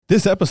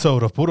This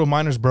episode of Puro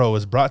Miners Bro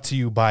is brought to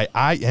you by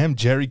I Am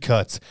Jerry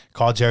Cuts.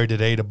 Call Jerry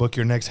today to book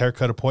your next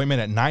haircut appointment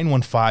at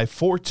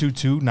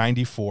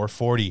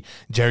 915-422-9440.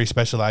 Jerry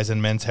specializes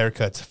in men's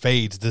haircuts,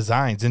 fades,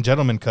 designs, and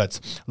gentleman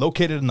cuts.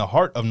 Located in the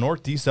heart of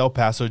Northeast El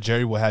Paso,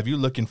 Jerry will have you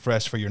looking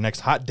fresh for your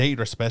next hot date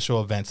or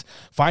special events.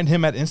 Find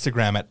him at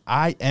Instagram at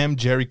I Am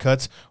Jerry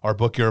Cuts or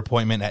book your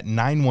appointment at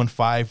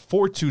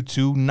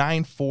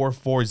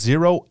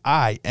 915-422-9440.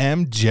 I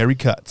Am Jerry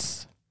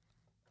Cuts.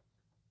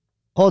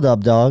 Hold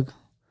up, dog.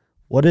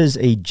 What is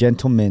a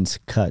gentleman's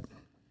cut?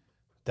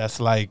 That's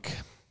like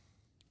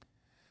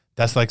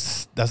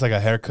a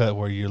haircut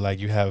where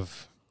you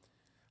have,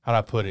 how do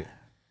I put it?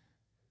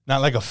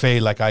 Not like a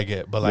fade like I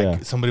get, but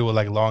like somebody with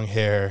like long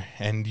hair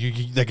and you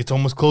like it's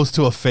almost close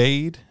to a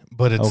fade,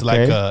 but it's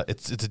like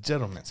it's a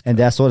gentleman's cut. And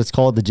that's what it's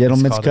called, the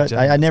gentleman's cut?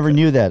 I never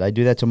knew that. I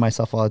do that to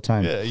myself all the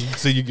time. Yeah,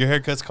 so your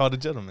haircut's called a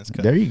gentleman's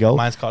cut. There you go.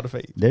 Mine's called a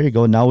fade. There you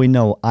go. Now we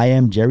know. I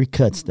am Jerry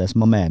Cuts. That's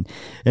my man.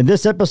 In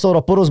this episode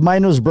of Puros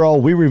Miners Bro,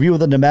 we review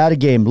the Nevada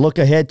game. Look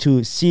ahead to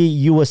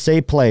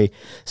CUSA play.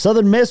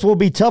 Southern Miss will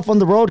be tough on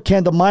the road.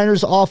 Can the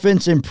Miners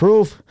offense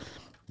improve?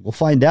 We'll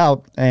find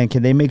out. And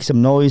can they make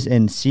some noise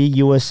in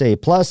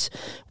CUSA? Plus,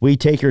 we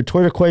take your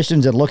Twitter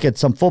questions and look at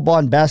some football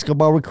and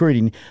basketball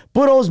recruiting.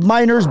 Puros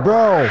Miners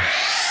Bro.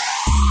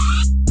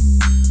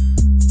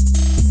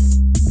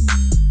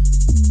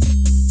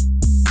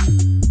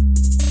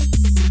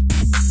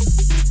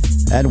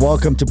 And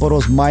welcome to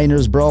Puros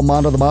Miners Bro.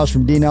 Mando the Mouse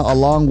from Dina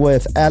along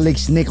with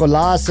Alex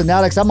Nicolas. And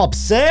Alex, I'm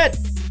upset.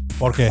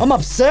 ¿Por qué? I'm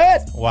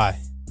upset. Why?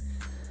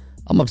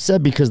 I'm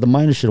upset because the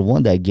Miners should have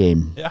won that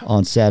game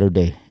on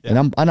Saturday. Yeah.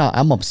 And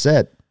I'm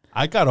upset.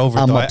 I got over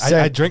it, though.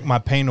 I drank my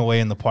pain away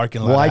in the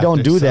parking lot. Well, I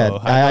don't do that.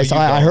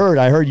 I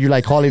heard you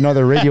like calling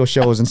other radio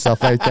shows and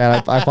stuff like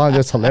that. I found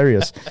this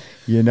hilarious,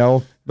 you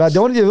know. But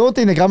the only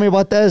thing that got me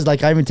about that is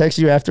like I even texted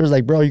you after.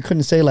 Like, bro, you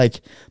couldn't say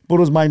like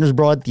Puros Miners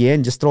Bro at the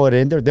end. Just throw it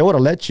in there. They would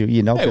have let you,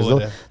 you know,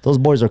 because those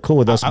boys are cool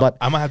with us. But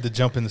I'm gonna have to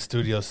jump in the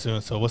studio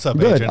soon. So what's up,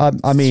 good. Adrian?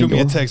 I mean, shoot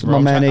me a text, bro.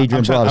 My man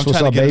Adrian Broadus.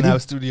 What's up, baby?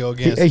 Studio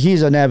again.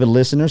 He's an avid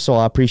listener, so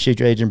I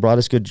appreciate you, Adrian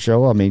Broadus. Good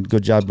show. I mean,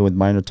 good job with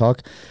Miner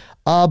Talk.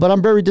 But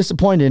I'm very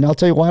disappointed, and I'll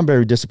tell you why I'm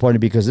very disappointed,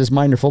 because this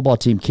Miner football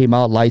team came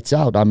out lights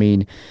out. I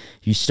mean,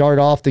 you start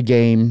off the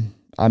game,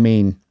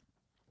 you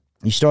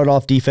start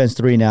off defense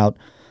 3 and out,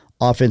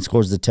 offense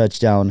scores the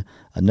touchdown,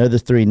 another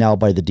 3 and out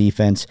by the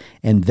defense,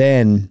 and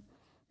then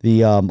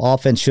the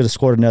offense should have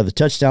scored another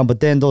touchdown, but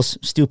then those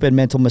stupid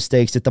mental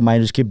mistakes that the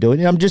Miners keep doing.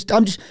 And I'm just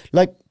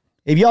like,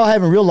 if y'all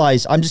haven't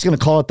realized, I'm just going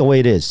to call it the way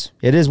it is.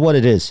 It is what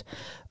it is.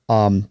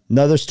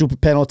 Another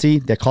stupid penalty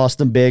that cost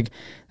them big.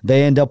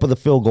 They end up with a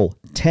field goal,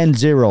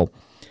 10-0.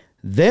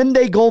 Then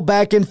they go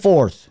back and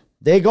forth.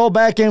 And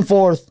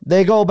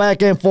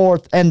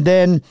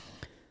then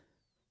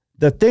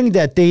the thing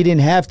that they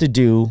didn't have to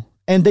do,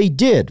 and they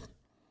did,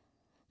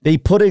 they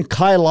put in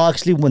Kyle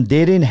Oxley when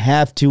they didn't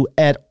have to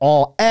at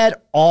all.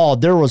 At all.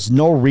 There was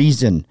no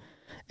reason.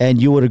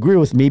 And you would agree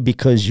with me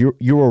because you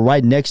were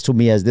right next to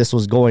me as this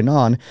was going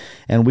on.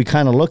 And we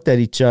kind of looked at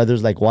each other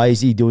like, why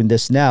is he doing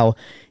this now?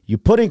 You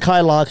put in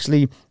Kyle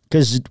Oxley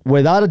because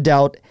without a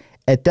doubt,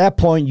 at that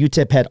point,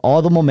 UTEP had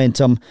all the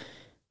momentum.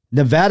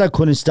 Nevada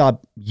couldn't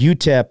stop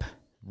UTEP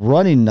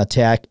running an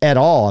attack at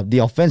all. The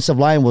offensive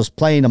line was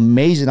playing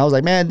amazing. I was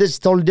like, man, this is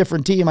a totally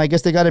different team. I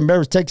guess they got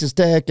embarrassed Texas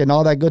Tech and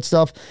all that good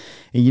stuff.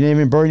 And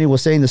even Bernie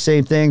was saying the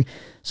same thing.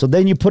 So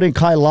then you put in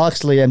Kyle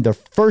Oxley and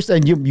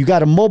you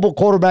got a mobile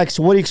quarterback.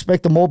 So what do you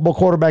expect a mobile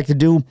quarterback to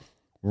do?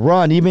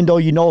 Run, even though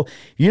you know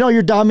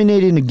you're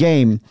dominating the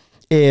game.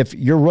 If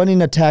your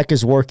running attack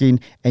is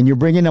working and you're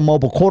bringing a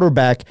mobile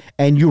quarterback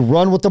and you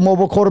run with the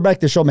mobile quarterback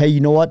to show them, hey,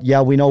 you know what?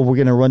 Yeah, we know we're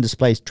going to run this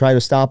place, try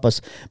to stop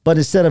us. But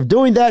instead of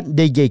doing that,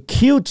 they get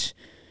cute,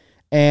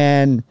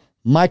 and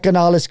Mike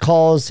Canales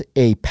calls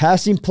a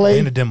passing play.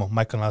 In the demo,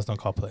 Mike Canales don't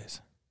call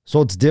plays.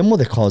 So it's Demo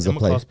that calls the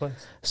play.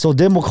 So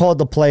Demo called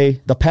the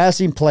play, the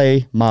passing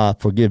play.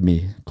 Forgive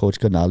me, Coach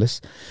Canales.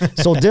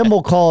 So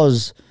Demo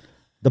calls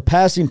the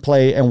passing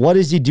play, and what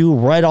does he do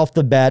right off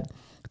the bat?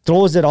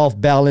 Throws it off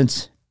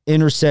balance.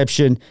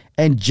 Interception,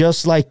 and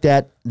just like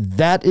that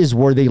is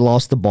where they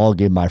lost the ball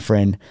game, my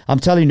friend. I'm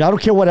telling you, I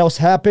don't care what else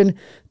happened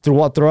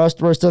throughout the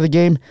rest of the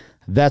game.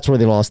 That's where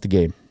they lost the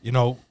game. You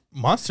know,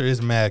 Monster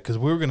is mad because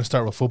we were going to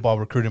start with football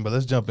recruiting, but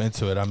let's jump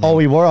into it.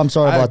 We were? I'm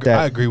sorry about that.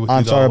 I agree with you.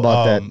 I'm sorry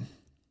about that.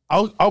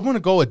 I want to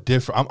go a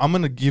different. I'm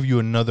going to give you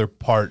another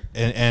part.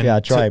 And yeah,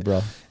 try it,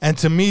 bro. And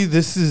to me,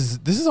 this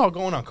is all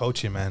going on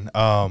coaching, man.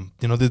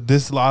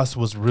 This loss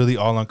was really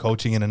all on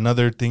coaching. And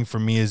another thing for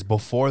me is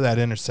before that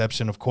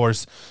interception, of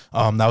course,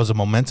 that was a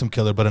momentum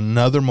killer. But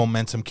another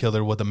momentum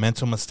killer with a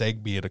mental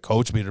mistake, be it a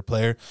coach, be it a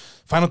player.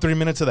 Final 3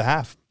 minutes of the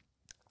half,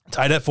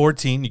 tied at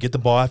 14. You get the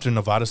ball after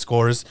Nevada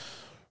scores.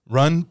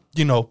 Run,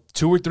 2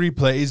 or 3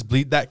 plays,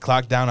 bleed that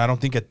clock down. I don't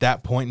think at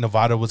that point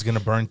Nevada was going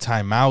to burn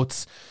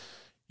timeouts.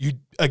 You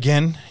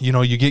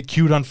get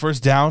cued on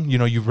first down.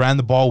 You ran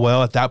the ball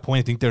well. At that point,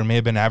 I think they may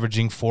have been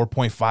averaging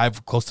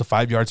 4.5, close to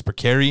 5 yards per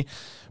carry.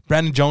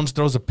 Brandon Jones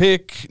throws a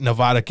pick.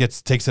 Nevada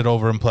takes it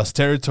over in plus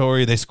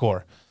territory. They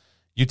score.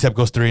 UTEP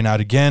goes 3 and out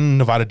again.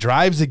 Nevada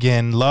drives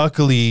again.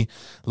 Luckily,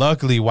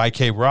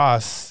 YK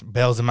Ross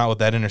bails him out with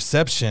that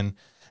interception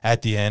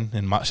at the end.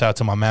 And shout out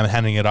to my man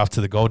handing it off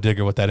to the gold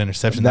digger with that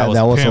interception. That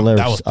was hilarious.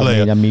 That was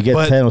player. I mean, you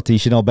get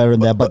penalties, you know better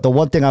than that. But the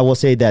one thing I will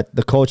say that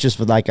the coaches,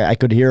 I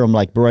could hear them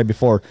right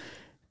before.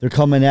 They're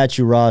coming at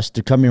you, Ross.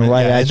 They're coming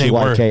right at you,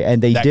 YK,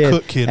 and they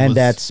did. And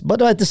but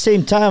at the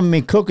same time, I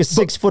mean, Cook is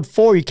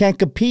 6'4". You can't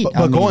compete.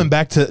 But going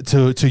back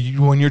to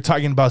you, when you're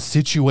talking about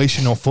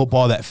situational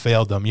football that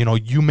failed them,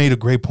 you made a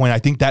great point. I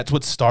think that's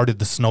what started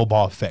the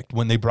snowball effect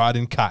when they brought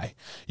in Kai.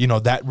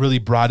 That really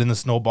brought in the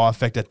snowball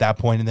effect at that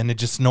point, and then it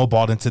just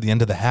snowballed into the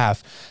end of the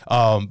half.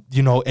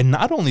 And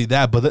not only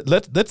that, but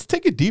let's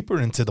take it deeper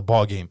into the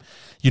ball game.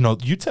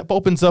 UTEP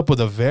opens up with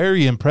a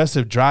very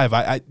impressive drive.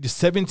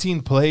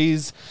 17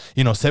 plays,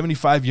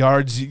 75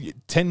 yards,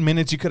 10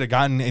 minutes. You could have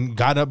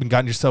got up and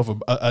gotten yourself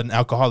an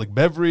alcoholic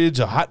beverage,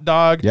 a hot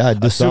dog,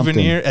 a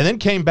souvenir, and then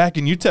came back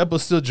and UTEP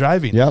was still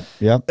driving. Yep.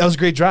 That was a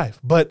great drive.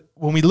 But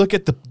when we look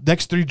at the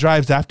next 3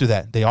 drives after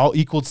that, they all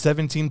equaled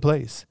 17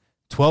 plays,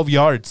 12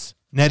 yards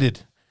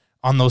netted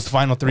on those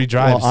final 3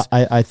 drives. Well,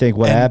 I think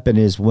what happened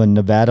is when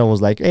Nevada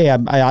was like, hey,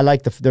 I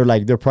like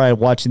they're probably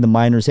watching the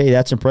Miners. Hey,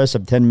 that's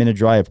impressive. 10-minute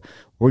drive.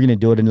 We're going to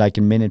do it in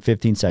a minute,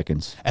 15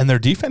 seconds. And their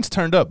defense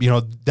turned up.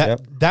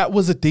 That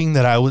was a thing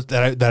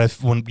that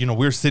when we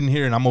were sitting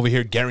here and I'm over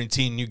here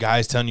guaranteeing you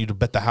guys, telling you to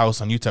bet the house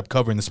on UTEP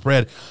covering the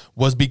spread,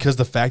 was because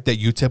the fact that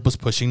UTEP was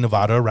pushing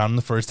Nevada around in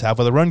the first half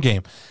of the run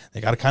game.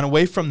 They got to kind of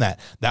away from that.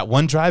 That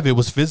one drive, it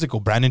was physical.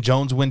 Brandon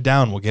Jones went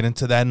down. We'll get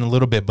into that in a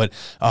little bit. But,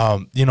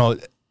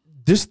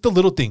 just the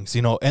little things,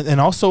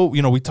 and also,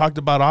 we talked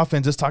about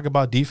offense. Let's talk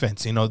about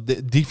defense.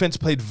 The defense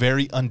played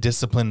very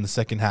undisciplined in the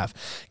second half.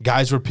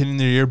 Guys were pinning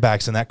their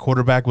earbacks, and that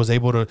quarterback was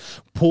able to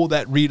pull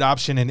that read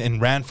option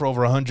and ran for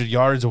over 100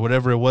 yards or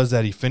whatever it was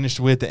that he finished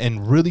with,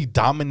 and really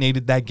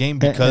dominated that game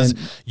because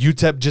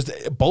UTEP just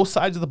both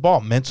sides of the ball,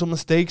 mental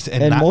mistakes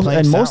and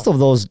most of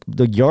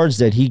the yards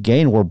that he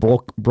gained were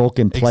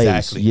broken plays.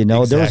 Exactly.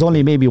 There was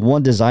only maybe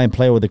one design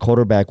play where the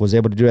quarterback was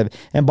able to do it.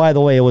 And by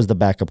the way, it was the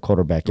backup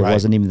quarterback. It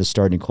wasn't even the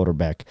starting quarterback.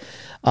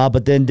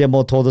 But then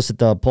Dimble told us at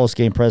the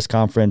post-game press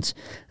conference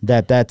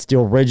that that's the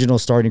original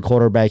starting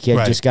quarterback. He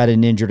had just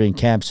gotten injured in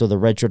camp, so the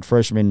redshirt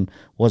freshman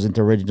wasn't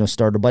the original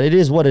starter. But it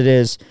is what it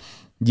is,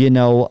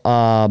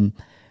 But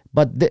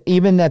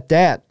even at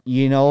that,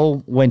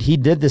 when he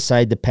did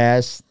decide to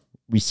pass,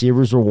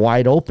 receivers were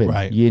wide open.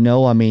 Right. They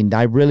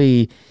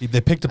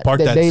picked apart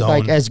that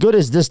zone. As good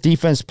as this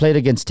defense played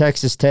against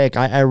Texas Tech,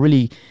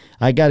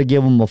 I got to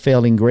give them a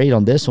failing grade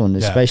on this one,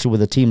 especially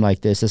with a team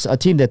like this. It's a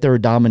team that they're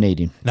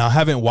dominating. Now, I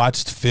haven't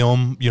watched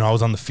film. I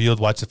was on the field,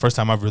 watched the first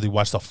time I've really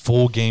watched a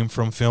full game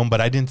from film,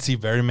 but I didn't see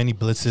very many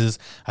blitzes.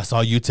 I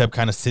saw UTEP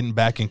kind of sitting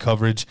back in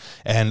coverage,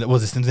 and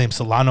was his name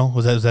Solano?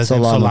 Was that his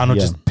name? Solano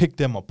just picked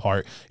them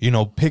apart.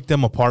 Picked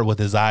them apart with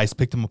his eyes,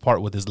 picked them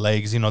apart with his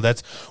legs.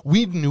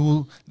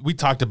 We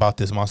talked about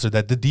this, Monster,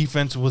 that the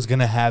defense was going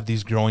to have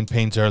these growing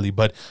pains early,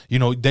 but they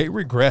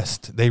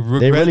regressed. They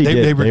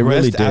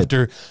regressed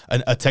after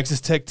a Texas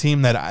Tech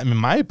team that, in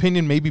my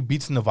opinion, maybe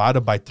beats Nevada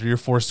by 3 or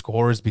 4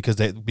 scores because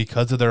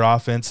of their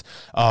offense.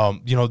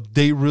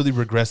 They really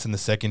regressed in the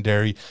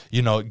secondary.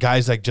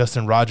 Guys like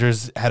Justin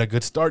Rogers had a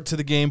good start to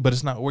the game, but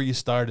it's not where you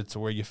start; it's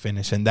where you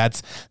finish. And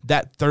that's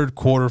that third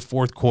quarter,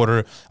 fourth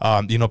quarter,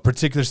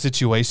 particular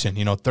situation.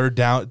 Third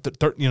down,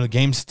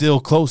 game's still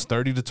close,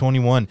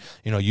 30-21.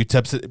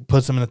 UTEP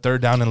puts them in the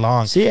third down and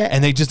long,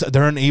 and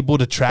they're unable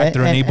to track,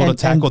 they're unable to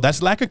tackle.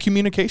 That's lack of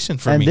communication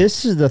for me. And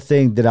this is the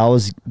thing that I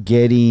was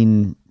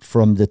getting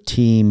from the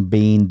team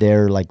being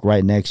there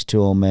right next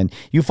to them, and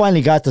you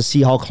finally got to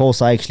see how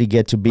close I actually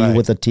get to be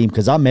with the team,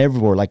 because I'm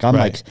everywhere.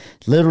 I'm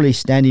literally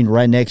standing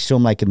right next to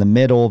them, in the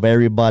middle of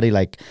everybody,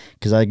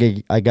 because I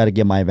got to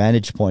get my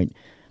vantage point.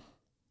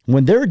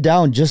 When they're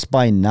down just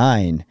by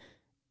 9,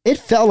 it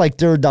felt like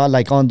they're down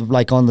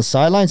on the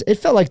sidelines. It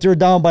felt like they're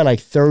down by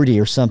 30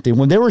 or something.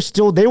 When they were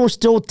still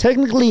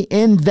technically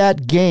in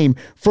that game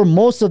for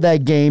most of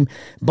that game,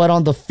 but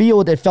on the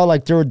field it felt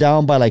like they were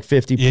down by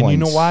 50 points. And you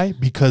know why?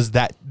 Because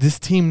this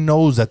team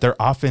knows that their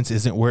offense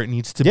isn't where it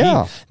needs to be.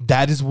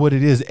 That is what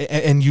it is.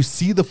 And you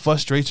see the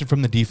frustration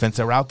from the defense.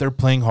 They're out there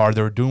playing hard.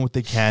 They're doing what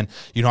they can.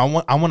 I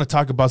want to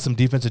talk about some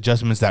defense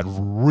adjustments that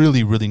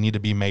really, really need to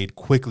be made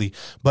quickly.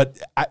 But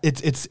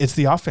it's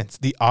the offense.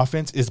 The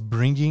offense is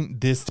bringing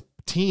this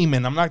team,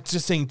 and I'm not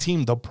just saying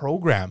team, the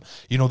program,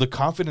 the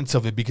confidence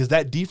of it, because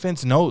that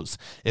defense knows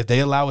if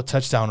they allow a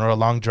touchdown or a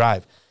long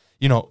drive,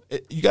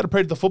 you got to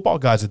pray to the football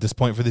gods at this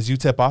point for this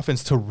UTEP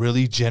offense to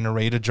really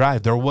generate a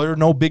drive. There were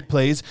no big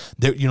plays.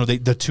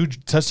 The 2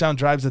 touchdown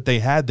drives that they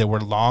had, they were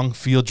long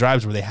field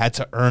drives where they had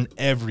to earn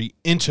every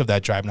inch of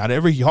that drive, not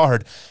every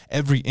yard,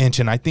 every inch.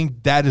 And I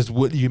think that is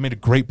what you made a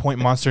great point,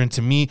 Monster. And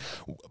to me,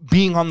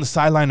 being on the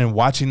sideline and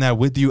watching that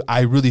with you,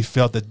 I really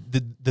felt that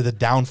the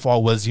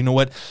downfall was,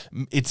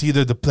 it's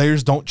either the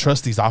players don't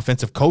trust these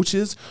offensive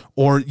coaches,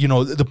 or,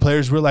 the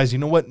players realize,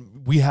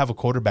 we have a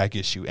quarterback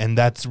issue. And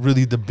that's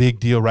really the big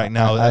deal right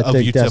now. I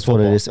think that's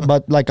what it is.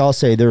 But I'll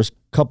say, there's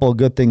couple of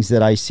good things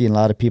that I see, and a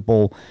lot of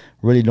people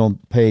really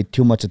don't pay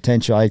too much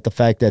attention. I like the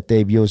fact that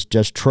they've used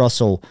just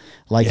Trussell.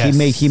 Like he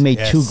made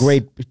two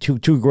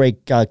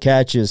great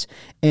catches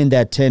in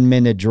that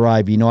 10-minute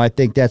drive. You know, I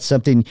think that's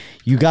something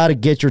you got to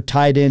get your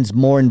tight ends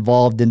more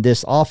involved in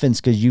this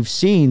offense, because you've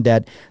seen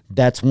that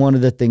that's one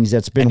of the things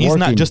that's been and he's working.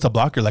 not just a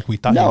blocker like we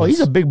thought. No, he was. he's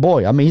a big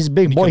boy. I mean, he's a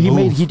big boy.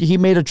 He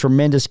made a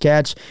tremendous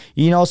catch.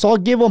 You know, so I'll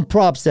give him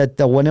props that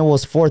when it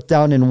was 4th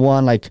down and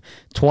 1, like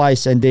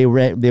twice, and they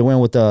went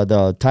with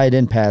the tight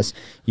end pass.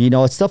 You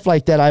know, it's stuff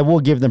like that. I will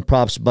give them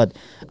props, but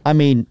I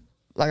mean,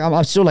 like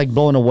I'm still like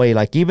blown away.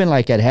 Like even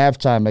like at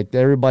halftime, like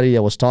everybody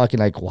that was talking,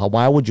 like,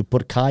 why would you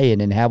put Kai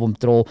in and have him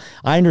throw?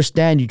 I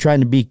understand you trying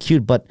to be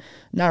cute, but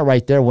not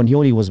right there when he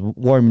only was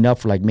warming up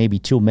for like maybe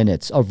 2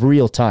 minutes of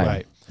real time.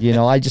 Right. You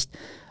know, I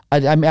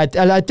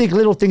think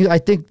little things. I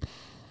think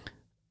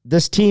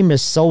this team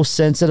is so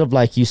sensitive,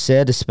 like you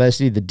said,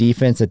 especially the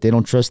defense, that they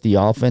don't trust the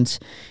offense.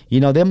 You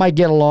know, they might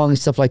get along and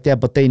stuff like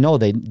that, but they know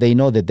they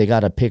know that they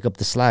got to pick up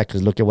the slack,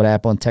 because look at what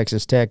happened on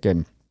Texas Tech.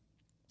 And,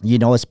 you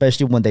know,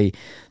 especially when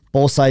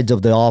both sides,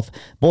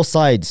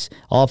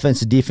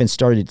 offense and defense,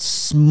 started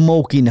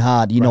smoking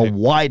hot, you know,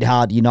 white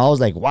hot. You know, I was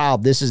like, wow,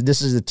 this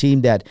is a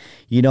team that,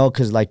 you know,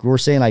 because like we're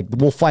saying, like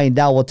we'll find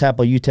out what type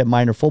of UTEP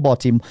minor football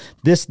team.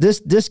 This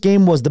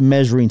game was the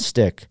measuring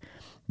stick.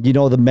 You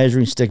know, the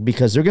measuring stick,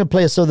 because they're going to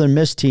play a Southern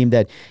Miss team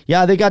that,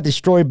 yeah, they got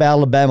destroyed by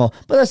Alabama,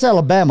 but that's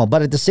Alabama.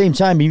 But at the same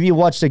time, if you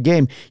watch the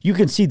game, you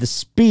can see the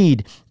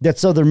speed that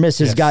Southern Miss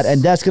has got,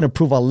 and that's going to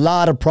prove a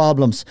lot of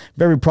problems,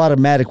 very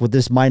problematic with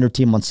this minor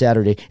team on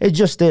Saturday. It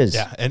just is.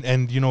 Yeah,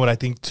 and you know what, I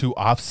think to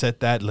offset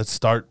that, let's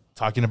start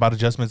talking about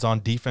adjustments on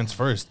defense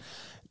first.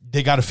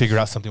 They got to figure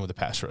out something with the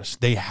pass rush.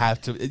 They have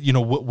to, you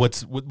know,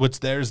 what's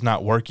there is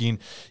not working.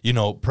 You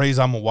know, Praise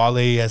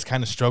Amawale has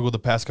kind of struggled the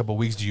past couple of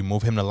weeks. Do you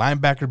move him to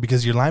linebacker?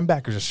 Because your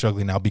linebackers are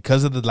struggling now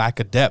because of the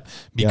lack of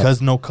depth, because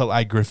no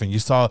Kalai Griffin. You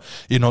saw,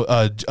 you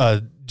know,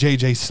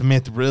 J.J.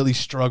 Smith really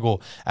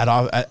struggle at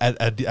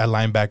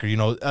linebacker. You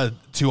know,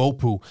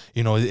 Tuopu,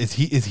 you know, is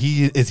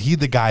he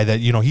the guy that,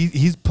 you know,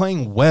 he's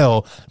playing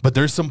well, but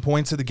there's some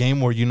points of the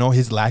game where, you know,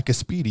 his lack of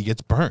speed, he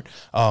gets burnt.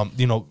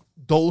 You know,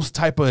 those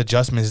type of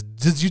adjustments.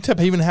 Does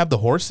UTEP even have the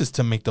horses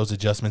to make those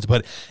adjustments?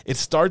 But it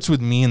starts with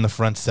me in the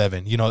front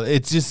seven. You know,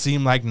 it just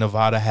seemed like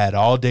Nevada had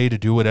all day to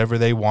do whatever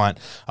they want.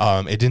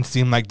 It didn't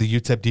seem like the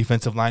UTEP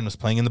defensive line was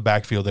playing in the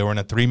backfield. They were in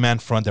a 3-man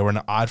front. They were in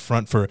an odd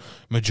front for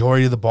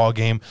majority of the ball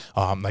game.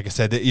 Like I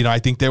said, you know, I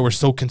think they were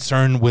so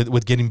concerned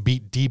with getting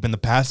beat deep in the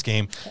pass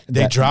game,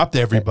 they dropped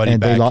everybody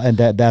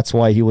back. That's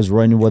why he was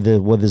running with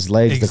his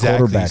legs, exactly. The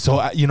quarterback.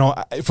 So, you know,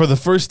 for the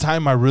first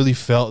time, I really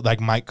felt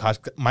like Mike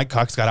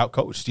Cox got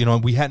out-coached. You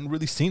know, we hadn't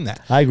really seen that.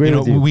 I agree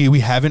with you. We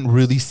haven't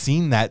really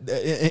seen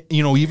that.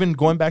 You know, even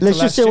going back to last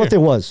year. Let's just say what it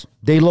was.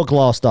 They look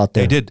lost out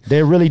there. They did.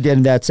 They really did.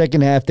 In that second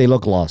half, they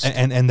look lost.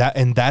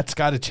 And that's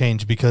got to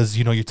change, because,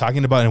 you know, you're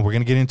talking about, and we're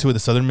going to get into it, the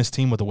Southern Miss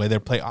team with the way they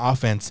play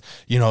offense,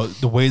 you know,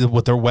 the way that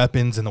with their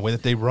weapons and the way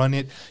that they run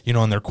it, you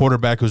know, and their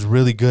quarterback was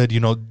really good.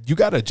 You know, you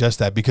got to adjust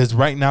that, because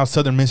right now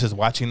Southern Miss is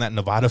watching that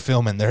Nevada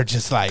film and they're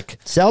just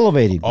like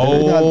salivating.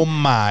 Oh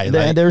my!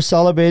 They're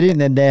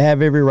salivating, and they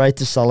have every right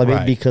to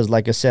salivate, because,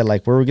 like I said,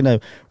 like we're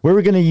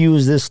gonna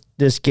use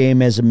this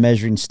game as a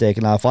measuring stick.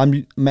 Now,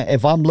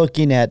 if I'm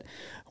looking at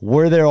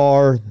where they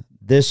are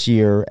this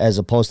year as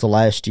opposed to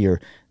last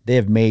year, they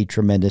have made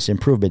tremendous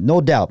improvement.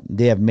 No doubt,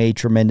 they have made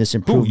tremendous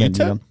improvement.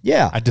 You know?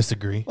 Yeah, I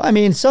disagrbe. I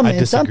mean, some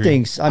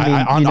things. I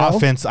mean, on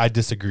offense, I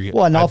disagree.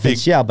 Well, on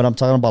offense, yeah, but I'm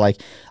talking about,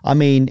 like, I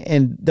mean,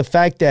 and the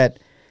fact that.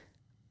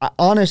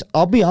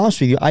 I'll be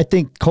honest with you. I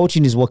think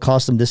coaching is what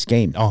cost them this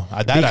game. Oh,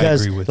 that I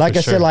agree with. Like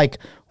I said, like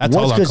that's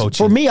all on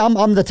coaching. For me,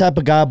 I'm the type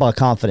of guy about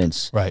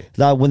confidence. Right.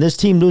 Like when this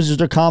team loses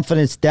their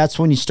confidence, that's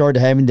when you start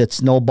having that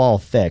snowball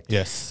effect.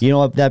 Yes. You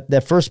know,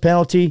 that first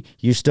penalty,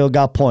 you still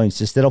got points.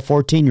 Instead of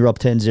 14, you're up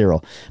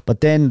 10-0. But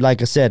then,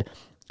 like I said,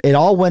 it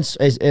all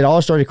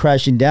started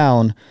crashing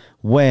down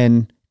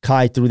when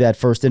Kai threw that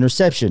first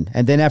interception.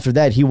 And then after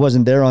that, he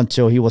wasn't there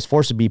until he was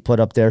forced to be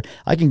put up there.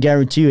 I can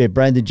guarantee you, if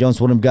Brandon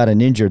Jones wouldn't have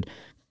gotten injured,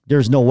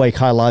 there's no way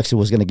Kyle Loxley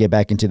was going to get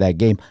back into that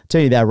game. I'll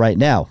tell you that right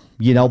now,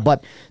 you know.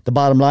 But the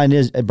bottom line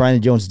is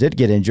Brandon Jones did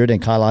get injured, and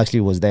Kyle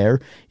Loxley was there,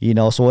 you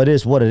know. So it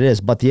is what it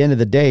is. But the end of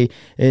the day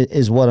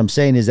is what I'm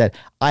saying is that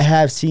I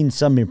have seen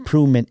some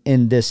improvement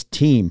in this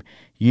team,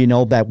 you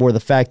know, that where the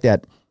fact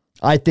that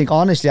I think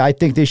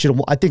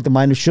the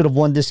Miners should have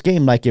won this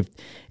game. Like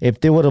if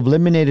they would have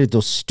eliminated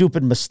those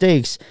stupid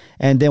mistakes.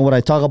 And then when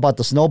I talk about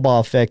the snowball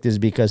effect is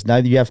because now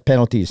you have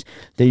penalties,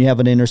 then you have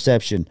an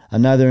interception,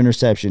 another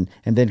interception,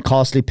 and then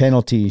costly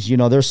penalties. You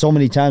know, there's so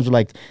many times where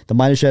like the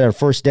Miners had a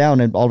first down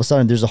and all of a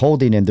sudden there's a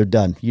holding and they're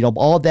done. You know,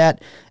 all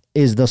that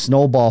is the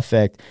snowball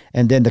effect,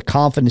 and then the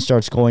confidence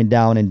starts going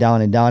down and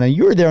down and down. And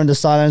you were there on the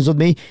sidelines with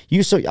me.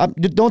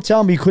 Don't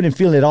tell me you couldn't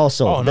feel it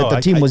also, that the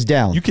team was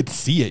down. You could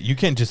see it. You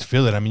can't just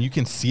feel it. I mean, you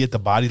can see it, the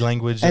body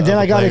language. And then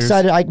I got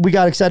excited. We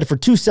got excited for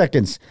 2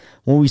 seconds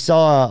when we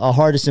saw a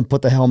Hardison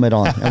put the helmet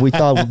on, and we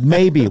thought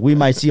maybe we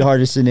might see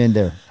Hardison in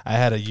there. I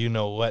had a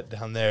you-know-what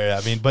down there.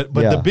 I mean, but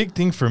the big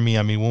thing for me,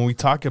 I mean, when we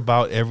talk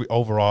about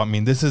overall, I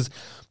mean, this is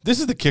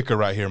the kicker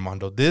right here,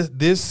 Mondo.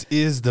 This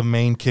is the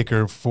main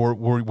kicker for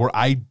where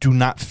I do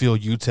not feel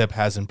UTEP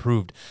has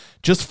improved.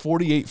 Just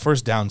 48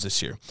 first downs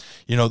this year.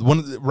 You know,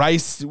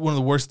 Rice, one of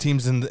the worst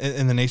teams in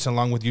the nation,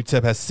 along with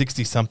UTEP, has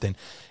 60-something.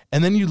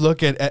 And then you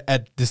look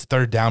at this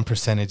third down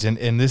percentage,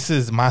 and this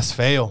is más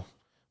feo.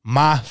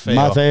 Más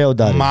feo,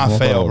 brother.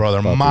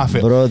 Más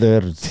feo.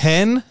 Brother.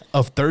 10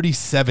 of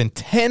 37.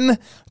 10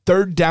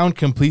 third down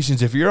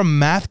completions. If you're a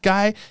math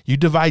guy, you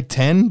divide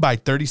 10 by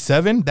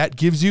 37, that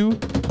gives you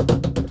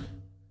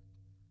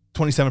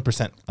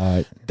 27%. All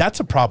right.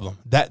 That's a problem.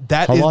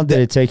 How long did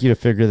it take you to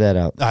figure that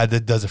out?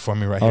 That does it for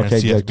me right here.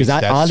 Okay, good.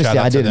 Because honestly,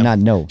 I did not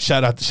know.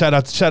 Shout out to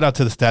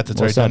the stats that's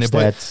already done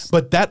it.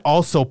 But that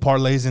also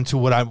parlays into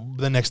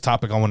the next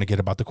topic I want to get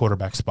about the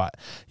quarterback spot.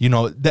 You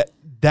know,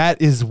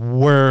 that is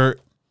where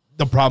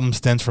the problem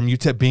stems from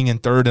UTEP being in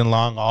third and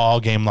long all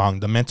game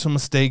long. The mental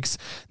mistakes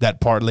that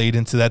parlayed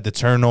into that, the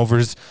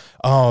turnovers.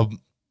 Where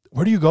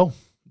do you go?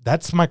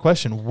 That's my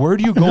question. Where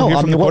do you go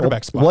from the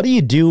quarterback spot? What do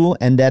you do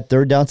in that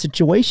third down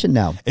situation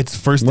now? It's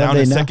first down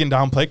and second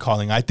down play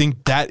calling. I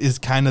think that is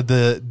kind of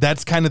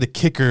the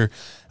kicker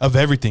of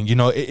everything. You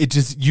know, it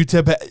just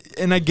UTEP,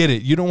 and I get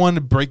it. You don't want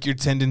to break your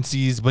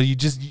tendencies, but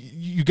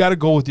you got to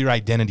go with your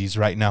identities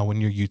right now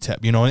when you're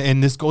UTEP. You know,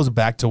 and this goes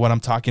back to what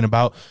I'm talking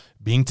about.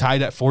 Being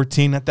tied at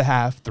 14 at the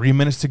half, 3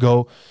 minutes to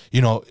go.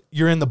 You know,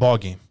 you're in the ball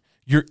game.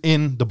 You're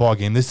in the ball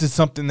game. This is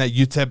something that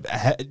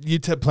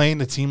UTEP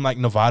playing a team like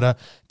Nevada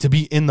to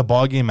be in the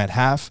ball game at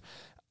half.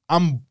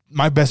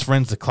 My best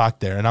friend's the clock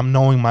there, and I'm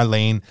knowing my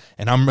lane,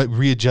 and I'm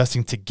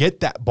readjusting to get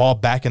that ball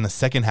back in the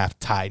second half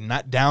tied,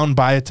 not down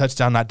by a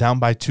touchdown, not down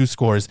by 2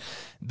 scores.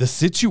 The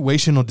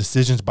situational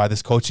decisions by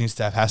this coaching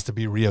staff has to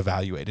be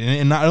reevaluated.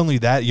 And not only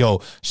that,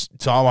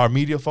 to all our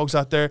media folks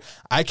out there,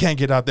 I can't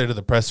get out there to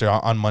the presser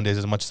on Mondays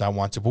as much as I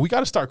want to, but we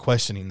got to start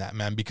questioning that,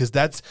 man, because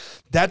that's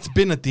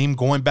been a theme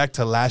going back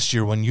to last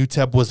year when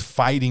UTEP was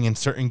fighting in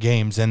certain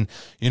games and,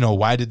 you know,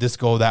 why did this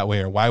go that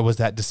way or why was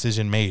that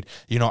decision made?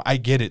 You know, I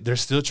get it. They're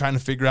still trying to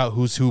figure out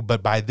who's who,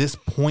 but by this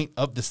point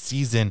of the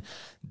season,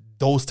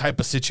 those type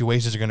of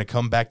situations are going to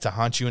come back to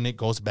haunt you, and it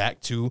goes back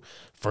to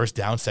first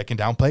down, second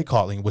down play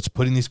calling, which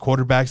putting these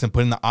quarterbacks and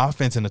putting the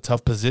offense in a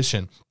tough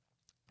position.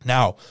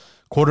 Now,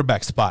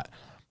 quarterback spot.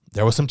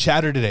 There was some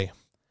chatter today.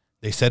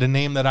 They said a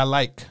name that I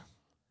like,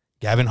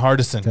 Gavin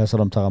Hardison. That's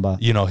what I'm talking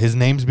about. You know, his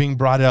name's being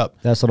brought up.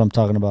 That's what I'm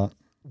talking about.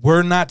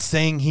 We're not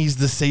saying he's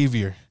the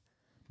savior,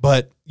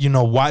 but, you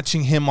know,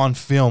 watching him on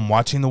film,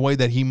 watching the way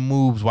that he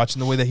moves, watching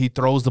the way that he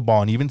throws the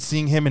ball, and even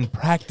seeing him in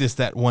practice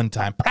that one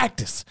time.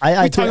 Practice.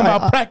 We're talking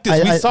about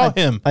practice. We saw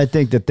him. I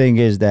think the thing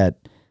is that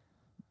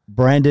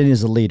Brandon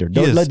is a leader.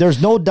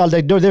 There's no doubt.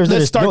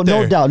 There's no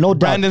doubt.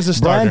 Brandon's a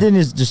starter. Brandon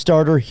is the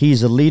starter.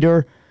 He's a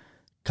leader.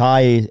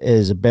 Kai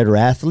is a better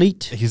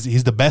athlete.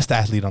 He's the best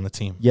athlete on the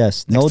team.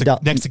 Yes, no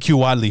doubt. Next to Q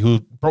Wadley, who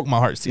broke my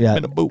heart. See him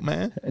in a boot,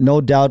 man. No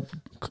doubt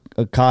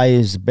Kai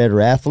is a better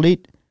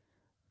athlete.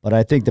 But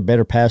I think the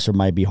better passer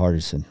might be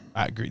Hardison.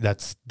 I agree.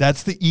 That's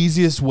the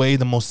easiest way,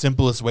 the most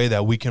simplest way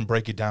that we can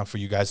break it down for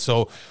you guys.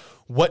 So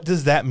what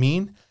does that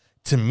mean?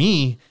 To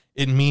me,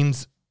 it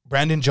means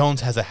Brandon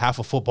Jones has a half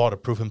of football to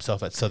prove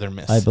himself at Southern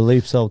Miss. I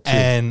believe so, too.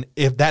 And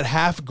if that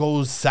half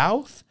goes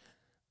south,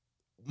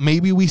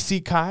 maybe we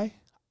see Kai.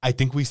 I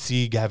think we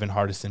see Gavin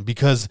Hardison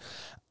because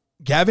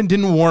Gavin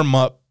didn't warm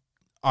up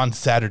on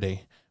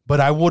Saturday.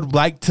 But I would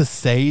like to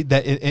say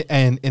that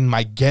in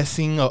my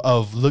guessing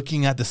of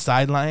looking at the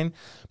sideline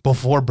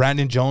before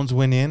Brandon Jones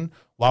went in,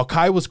 while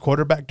Kai was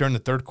quarterback during the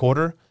third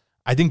quarter,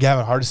 I think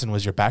Gavin Hardison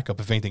was your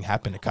backup if anything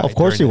happened to Kai. Of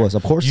course he was.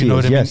 Of course he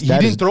was. Yes, he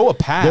didn't throw a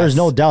pass. There's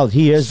no doubt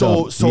he is.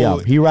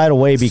 He right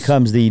away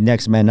becomes the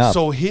next man up.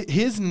 So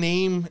his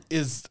name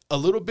is a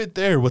little bit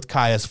there with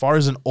Kai as far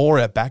as an or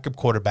at backup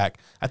quarterback.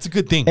 That's a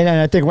good thing. And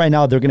I think right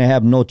now they're going to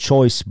have no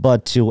choice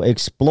but to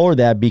explore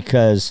that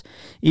because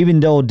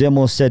even though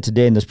Demo said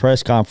today in this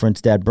press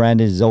conference that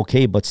Brandon is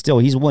okay, but still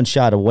he's one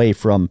shot away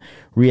from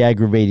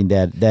re-aggravating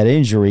that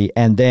injury,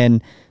 and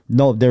then.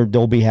 No,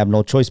 they'll have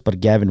no choice, but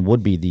Gavin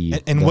would be the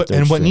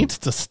what needs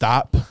to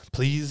stop,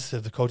 please,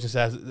 if the coaching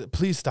staff,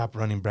 please stop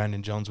running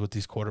Brandon Jones with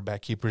these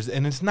quarterback keepers.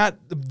 And it's not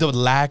the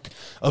lack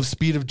of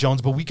speed of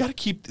Jones, but we got to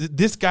keep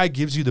this guy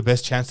gives you the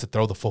best chance to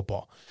throw the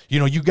football. You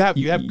know, you have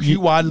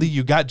Q Wadley,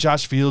 you got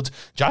Josh Fields.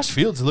 Josh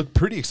Fields looked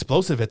pretty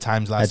explosive at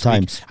times last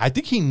week. I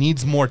think he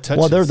needs more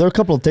touches. Well, there are a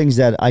couple of things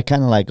that I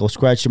kind of like go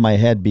scratching my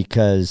head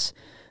because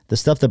the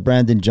stuff that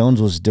Brandon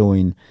Jones was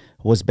doing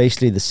was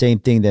basically the same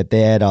thing that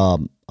they had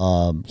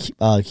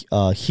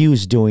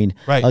Hughes doing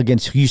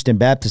against Houston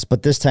Baptist,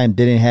 but this time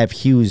didn't have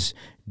Hughes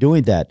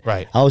doing that.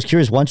 Right. I was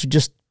curious, why don't you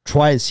just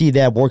try to see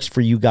that works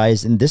for you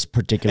guys in this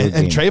particular game.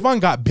 And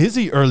Trayvon got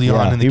busy early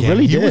on in the game.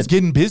 Really he did. was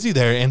getting busy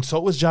there, and so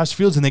was Josh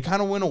Fields, and they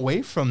kind of went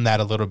away from that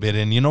a little bit.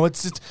 And,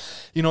 it's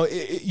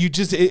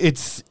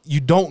just, you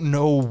don't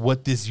know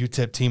what this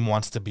UTEP team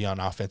wants to be on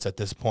offense at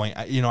this point.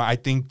 I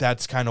think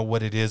that's kind of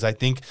what it is. I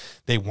think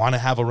they want to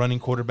have a running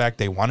quarterback.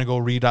 They want to go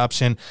read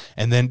option.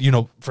 And then,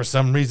 for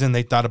some reason,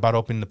 they thought about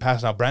opening the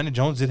pass. Now, Brandon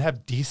Jones did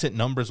have decent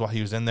numbers while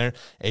he was in there,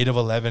 8 of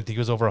 11. I think he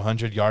was over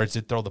 100 yards,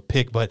 did throw the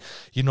pick. But,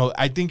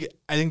 I think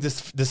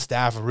this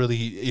staff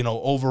really,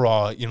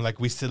 overall, like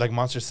we said, like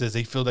Monster says,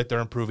 they feel like they're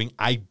improving.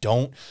 I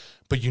don't.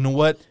 But you know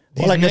what?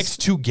 These next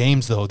two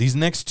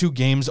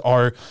games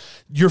are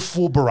your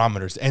full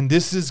barometers. And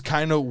this is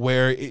kind of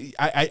where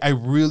I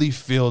really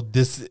feel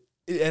this.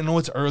 I know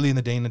it's early in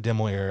the Dana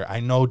Dimel era. I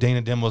know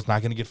Dana Dimel is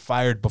not going to get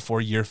fired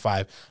before year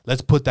 5.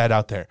 Let's put that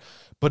out there.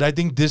 But I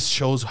think this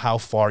shows how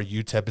far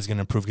UTEP is going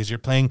to improve because you're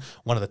playing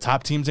one of the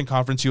top teams in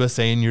Conference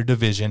USA in your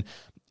division.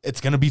 It's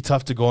going to be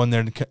tough to go in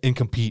there and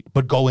compete,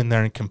 but go in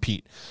there and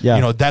compete.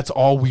 Yeah. That's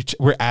all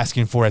we're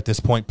asking for at this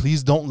point.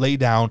 Please don't lay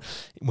down.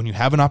 When you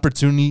have an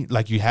opportunity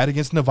like you had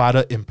against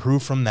Nevada,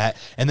 improve from that.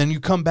 And then you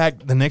come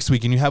back the next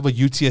week and you have a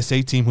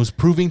UTSA team who's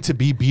proving to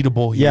be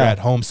beatable here at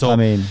home. So,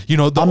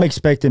 I'm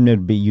expecting them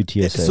to be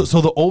UTSA.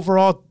 So the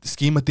overall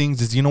scheme of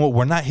things is,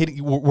 we're not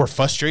hitting, we're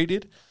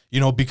frustrated.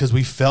 Because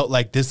we felt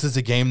like this is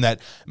a game that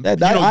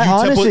I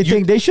honestly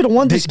think they should have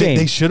won this game.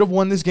 They should have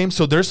won this game.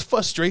 So there's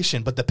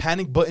frustration, but the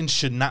panic button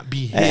should not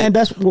be hit, and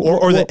that's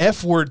or the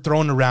F word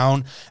thrown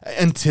around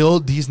until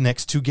these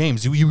next two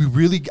games. We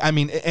really,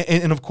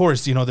 and of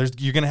course, you're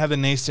gonna have the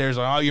naysayers.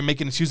 Like, oh, you're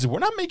making excuses. We're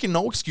not making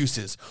no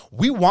excuses.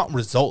 We want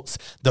results.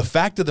 The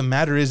fact of the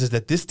matter is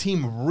that this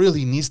team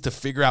really needs to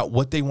figure out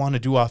what they want to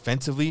do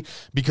offensively,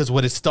 because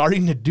what it's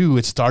starting to do,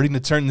 it's starting to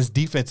turn this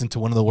defense into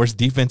one of the worst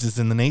defenses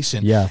in the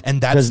nation. Yeah,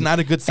 and that's not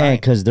a good sign.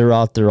 Because they're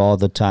out there all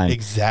the time.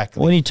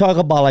 Exactly. When you talk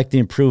about like the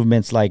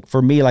improvements, like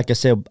for me, like I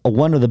said,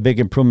 one of the big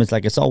improvements,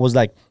 like I saw, was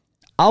like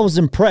I was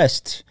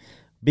impressed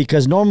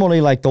because normally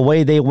like the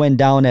way they went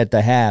down at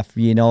the half,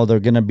 they're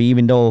going to be,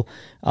 even though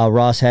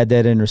Ross had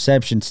that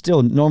interception,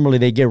 still normally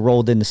they get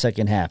rolled in the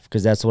second half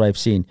because that's what I've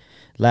seen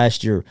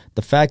last year.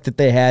 The fact that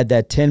they had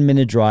that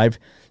 10-minute drive,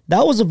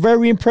 that was a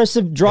very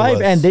impressive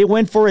drive, and they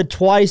went for it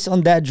twice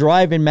on that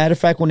drive. And matter of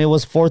fact, when it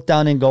was 4th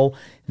down and goal,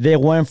 they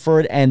went for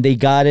it and they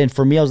got it.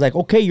 For me, I was like,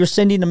 okay, you're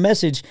sending a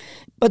message.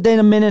 But then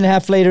a minute and a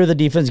half later, the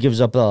defense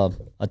gives up a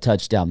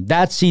touchdown.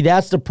 That's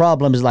the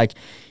problem, is like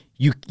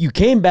you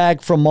came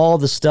back from all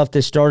the stuff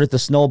that started the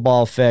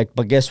snowball effect,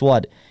 but guess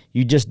what?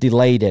 You just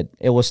delayed it.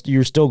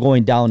 You're still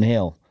going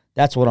downhill.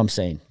 That's what I'm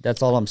saying.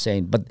 That's all I'm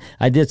saying. But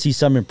I did see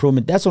some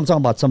improvement. That's what I'm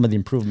talking about, some of the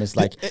improvements.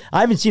 Like,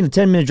 I haven't seen a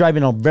 10-minute drive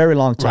in a very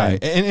long time.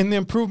 Right. And the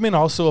improvement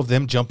also of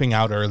them jumping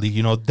out early,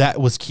 that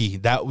was key.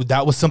 That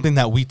was something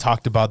that we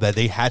talked about, that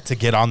they had to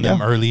get on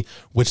them early,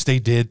 which they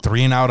did.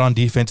 3 and out on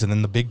defense, and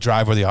then the big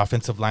drive where the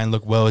offensive line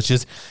looked well.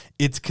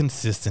 It's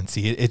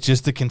consistency. It's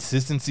just the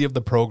consistency of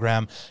the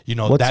program.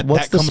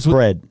 What's the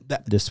spread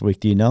this week?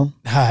 Do you know?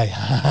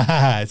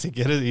 Hi. So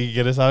you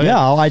get us out?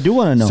 Yeah, I do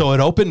want to know. So it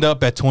opened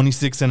up at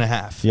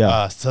 26.5.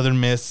 Yeah. Southern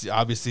Miss,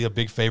 obviously a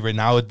big favorite.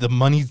 Now the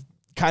money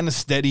kind of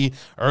steady.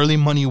 Early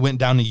money went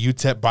down to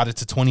UTEP, brought it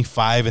to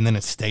 25, and then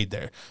it stayed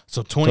there.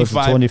 So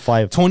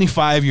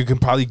 25, you can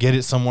probably get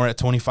it somewhere at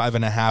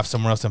 25.5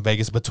 somewhere else in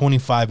Vegas, but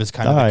 25 is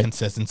kind of the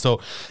consistent.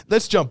 So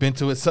let's jump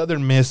into it.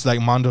 Southern Miss,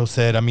 like Mondo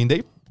said,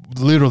 they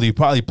literally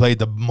probably played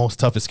the most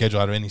toughest schedule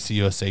out of any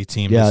CUSA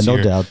team this year.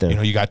 No doubt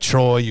there. You got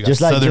Troy, you got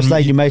Southern. Just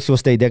like New Mexico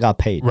State, they got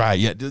paid. Right,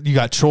 yeah. You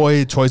got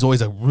Troy. Troy's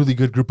always a really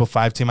good group of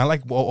 5 team. I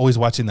like always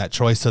watching that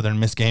Troy Southern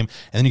Miss game.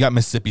 And then you got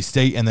Mississippi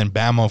State and then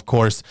Bama, of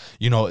course.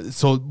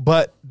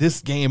 But this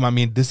game,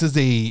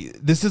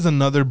 this is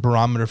another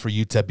barometer for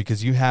UTEP,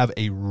 because you have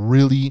a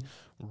really,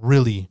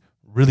 really,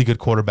 really good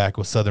quarterback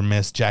with Southern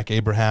Miss, Jack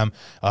Abraham,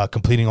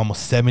 completing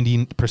almost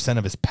 70%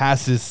 of his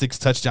passes, 6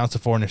 touchdowns to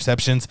 4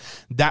 interceptions.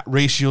 That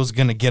ratio is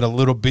going to get a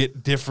little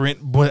bit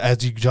different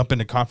as you jump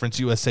into Conference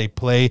USA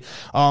play.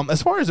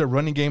 As far as a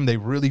running game, they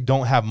really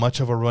don't have much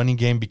of a running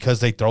game because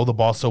they throw the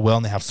ball so well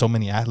and they have so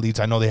many athletes.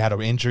 I know they had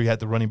an injury at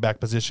the running back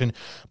position,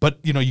 but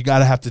you got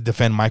to have to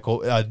defend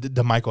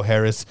Michael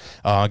Harris,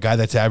 a guy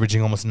that's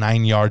averaging almost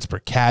 9 yards per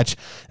catch.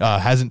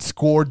 Hasn't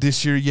scored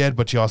this year yet,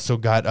 but you also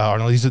got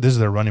this is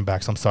their running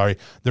backs. I'm sorry.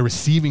 The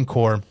receiving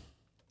core,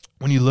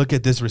 when you look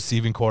at this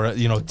receiving core,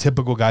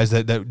 typical guys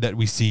that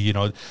we see,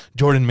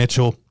 Jordan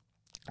Mitchell,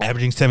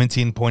 averaging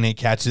 17.8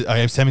 catches,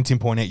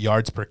 17.8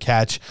 yards per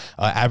catch,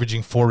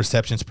 averaging 4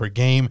 receptions per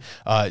game.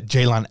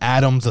 Jalen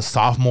Adams, a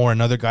sophomore,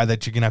 another guy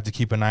that you're going to have to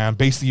keep an eye on.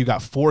 Basically, you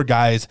got 4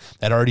 guys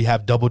that already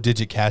have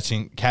double-digit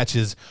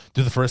catches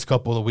through the first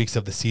couple of weeks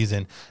of the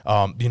season.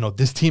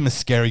 This team is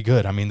scary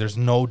good. There's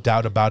no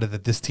doubt about it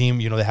that this team,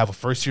 they have a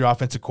first-year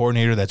offensive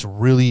coordinator that's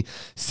really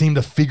seemed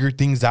to figure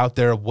things out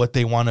there, what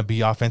they want to be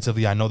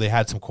offensively. I know they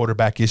had some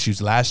quarterback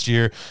issues last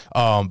year.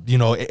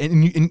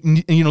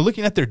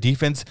 Looking at their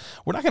defense,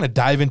 we're not not going to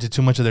dive into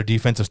too much of their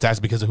defensive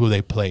stats because of who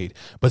they played,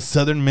 but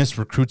Southern Miss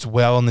recruits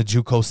well on the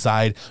JUCO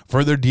side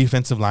for their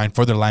defensive line,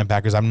 for their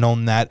linebackers. I've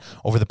known that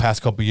over the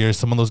past couple of years.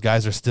 Some of those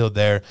guys are still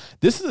there.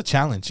 This is a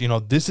challenge.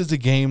 This is a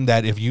game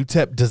that if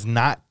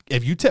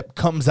UTEP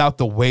comes out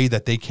the way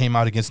that they came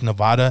out against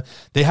Nevada,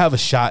 they have a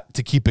shot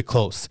to keep it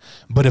close.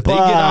 But if they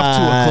get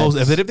off to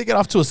a if they get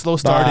off to a slow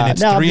start and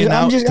it's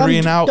three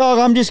and out, dog,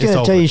 I'm just going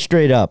to tell you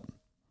straight up.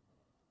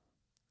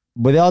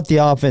 Without the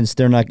offense,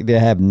 they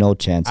have no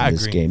chance in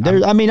this game.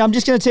 I'm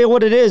just going to tell you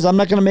what it is. I'm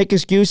not going to make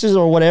excuses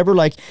or whatever.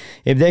 Like,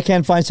 if they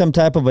can't find some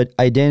type of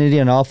identity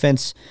on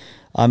offense,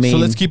 so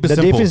let's keep it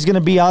simple. The defense is going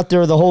to be out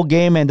there the whole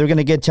game, and they're going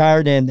to get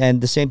tired,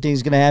 and the same thing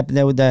is going to happen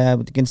there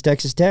against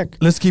Texas Tech.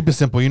 Let's keep it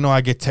simple.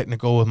 I get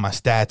technical with my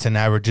stats and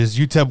averages.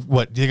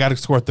 UTEP, they got to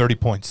score 30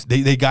 points.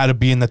 They got to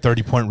be in the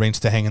 30-point range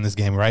to hang in this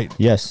game, right?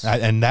 Yes.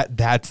 And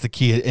that's the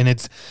key. And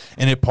it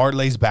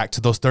parlays back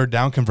to those third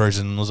down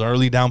conversions, those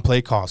early down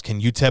play calls.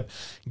 Can UTEP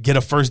get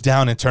a first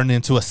down and turn it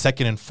into a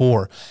 2nd and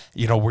 4,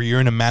 where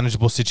you're in a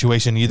manageable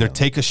situation? Either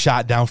take a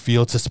shot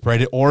downfield to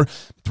spread it or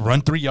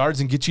run 3 yards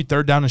and get you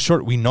third down and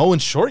short. We know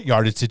in short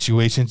yardage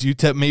situations,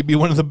 UTEP may be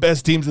one of the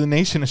best teams in the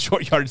nation in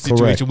short yardage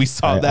situation. We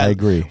saw that. I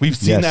agree. We've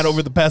seen that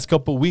over the past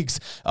couple of weeks.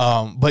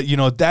 But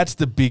that's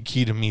the big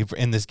key to me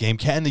in this game.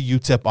 Can the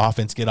UTEP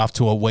offense get off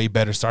to a way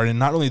better start? And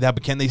not only that,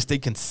 but can they stay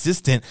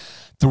consistent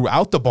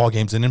throughout the ball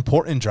games and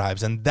important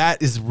drives? And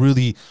that is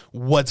really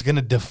what's going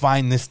to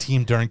define this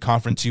team during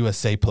Conference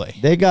USA play.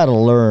 They got to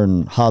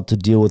learn how to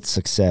deal with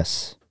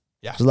success.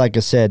 Yeah. So like I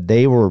said,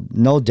 they were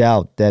no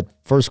doubt that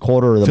first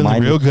quarter.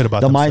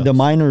 The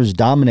Miners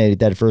dominated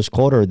that first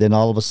quarter. Then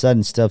all of a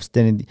sudden, stuff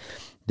didn't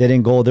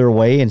go their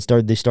way, and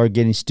they started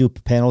getting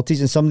stupid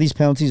penalties. And some of these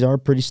penalties are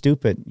pretty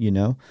stupid.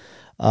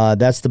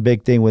 That's the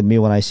big thing with me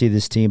when I see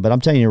this team. But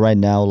I'm telling you right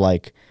now,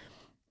 like,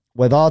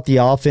 without the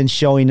offense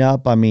showing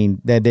up,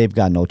 they've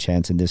got no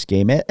chance in this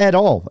game at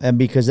all. And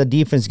because the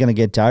defense is going to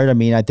get tired.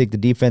 I think the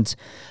defense,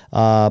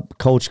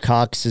 Coach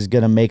Cox is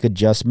going to make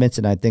adjustments,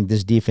 and I think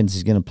this defense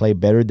is going to play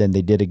better than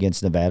they did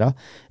against Nevada,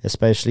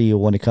 especially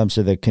when it comes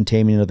to the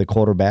containment of the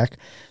quarterback.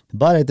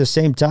 But at the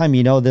same time,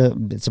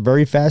 it's a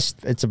very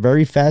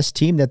fast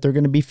team that they're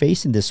going to be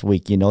facing this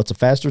week. It's a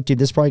faster team.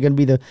 This is probably going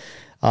to be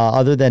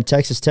other than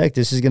Texas Tech,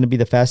 this is going to be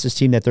the fastest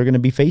team that they're going to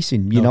be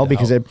facing.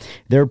 Because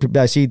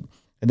I see.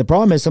 And the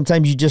problem is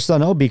sometimes you just don't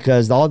know,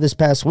 because all this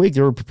past week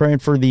they were preparing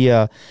for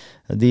the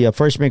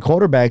freshman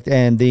quarterback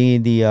and the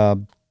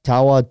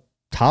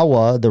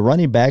Tawa, the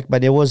running back,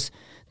 but it was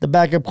the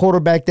backup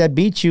quarterback that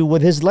beat you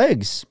with his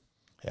legs.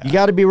 Yeah. You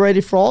got to be ready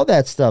for all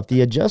that stuff,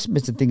 the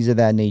adjustments and things of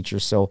that nature.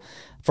 So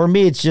for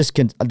me, it's just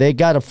they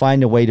got to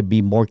find a way to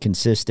be more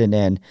consistent.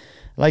 And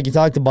like you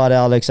talked about,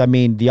 Alex,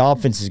 the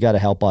offense has got to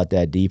help out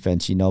that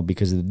defense,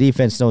 because the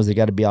defense knows they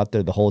got to be out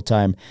there the whole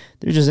time.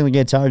 They're just going to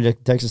get tired of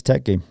the Texas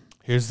Tech game.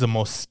 Here's the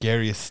most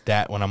scariest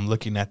stat when I'm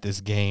looking at this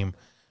game.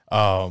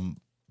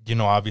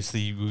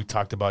 Obviously we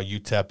talked about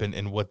UTEP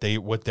and what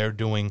they're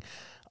doing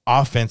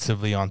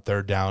offensively on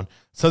third down.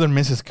 Southern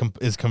Miss is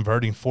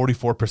converting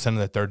 44% of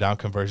the third down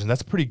conversion.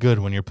 That's pretty good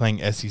when you're playing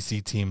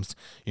SEC teams,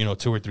 2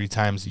 or 3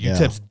 times. Yeah.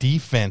 UTEP's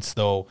defense,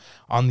 though,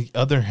 on the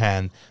other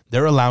hand,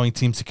 they're allowing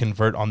teams to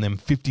convert on them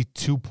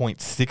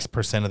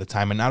 52.6% of the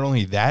time. And not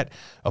only that,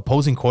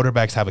 opposing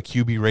quarterbacks have a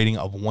QB rating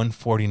of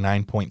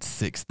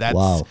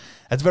 149.6.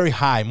 That's very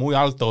high. Muy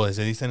alto,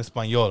 se dice en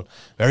español.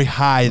 Very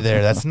high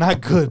there. That's not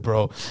good,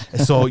 bro.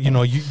 So,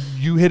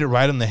 you hit it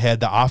right on the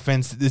head. The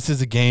offense, this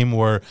is a game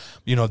where,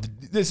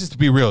 this is to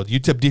be real.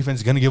 UTEP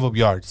defense is going to give up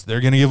yards. They're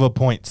going to give up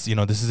points.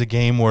 This is a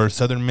game where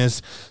Southern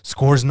Miss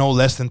scores no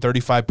less than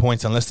 35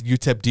 points unless the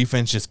UTEP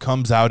defense just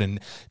comes out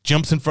and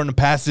jumps in front of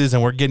passes,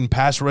 and we're getting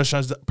pass rush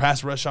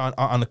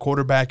on the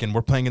quarterback, and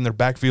we're playing in their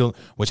backfield,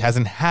 which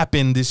hasn't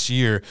happened this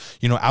year,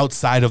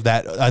 outside of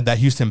that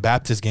Houston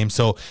Baptist game.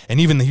 So, and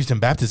even the Houston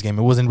Baptist game,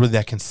 it wasn't really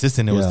that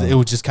consistent. It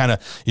was just kind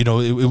of, it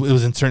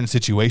was in certain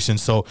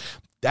situations. So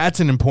that's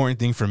an important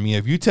thing for me.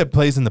 If UTEP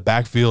plays in the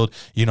backfield,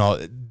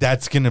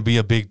 that's going to be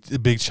a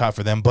big shot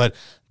for them. But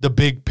the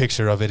big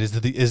picture of it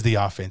is the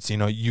offense.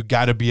 You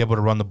got to be able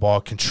to run the ball,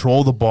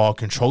 control the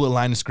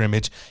line of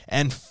scrimmage,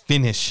 and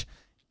finish.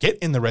 Get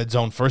in the red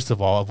zone, first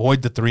of all.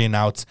 Avoid the 3 and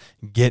outs.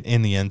 Get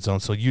in the end zone.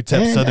 So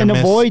UTEP, Southern Miss.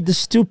 And avoid the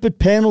stupid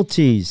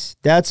penalties.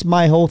 That's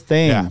my whole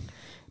thing. Yeah.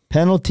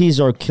 Penalties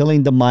are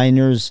killing the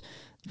Miners.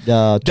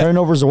 The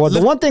turnovers are the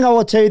one thing I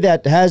will tell you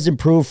that has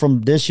improved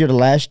from this year to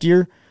last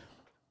year.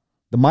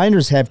 The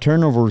Miners have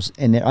turnovers,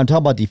 and I'm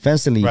talking about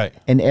defensively, right,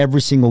 in every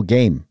single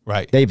game.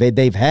 Right.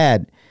 They've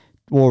had,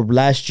 or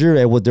last year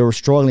they were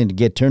struggling to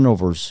get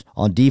turnovers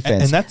on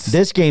defense. And that's,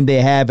 this game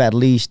they have at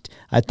least,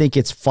 I think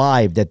it's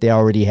 5 that they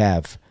already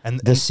have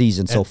this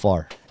season so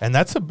far. And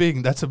that's a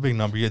big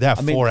number. They have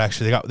 4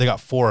 actually. They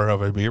got 4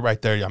 over. But you're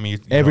right there.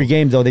 Every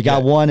game though, they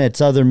got one at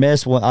Southern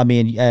Miss.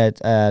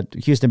 At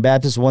Houston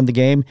Baptist won the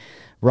game.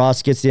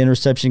 Ross gets the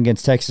interception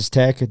against Texas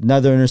Tech.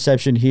 Another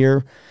interception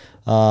here.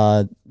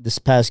 This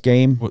past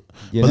game,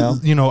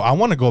 I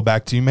want to go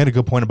back to, you made a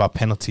good point about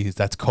penalties.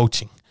 That's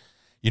coaching.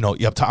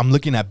 I'm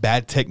looking at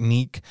bad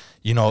technique.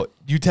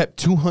 UTEP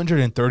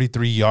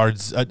 233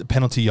 yards,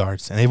 penalty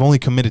yards, and they've only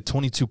committed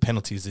 22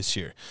 penalties this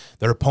year.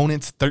 Their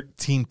opponents,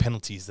 13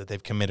 penalties that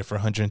they've committed for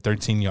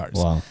 113 yards.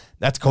 Wow.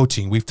 That's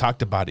coaching. We've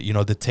talked about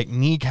it. The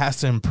technique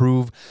has to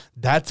improve.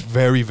 That's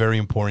very, very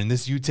important.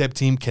 This UTEP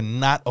team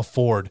cannot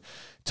afford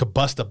to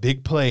bust a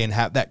big play and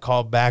have that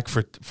call back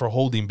for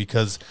holding,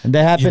 because and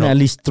that happened at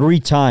least 3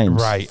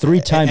 times. Right. 3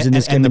 times in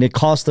this game, and it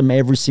cost them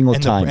every single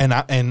time.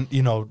 I'm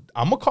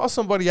gonna call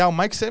somebody out.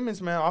 Mike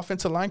Simmons, man,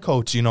 offensive line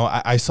coach.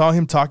 I saw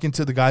him talking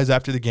to the guys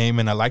after the game,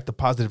 and I like the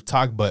positive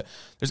talk, but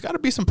there's got to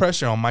be some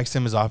pressure on Mike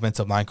Simmons,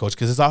 offensive line coach,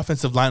 because his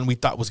offensive line we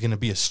thought was going to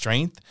be a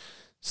strength,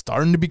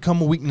 starting to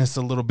become a weakness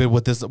a little bit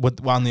with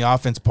on the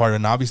offense part,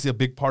 and obviously a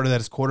big part of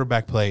that is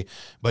quarterback play.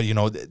 But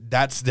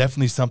that's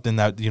definitely something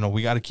that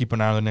we got to keep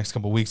an eye on the next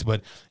couple of weeks.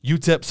 But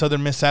UTEP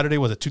Southern Miss Saturday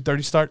was a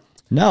 2:30 start.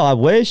 No, I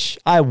wish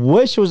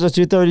it was a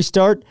 2:30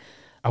 start.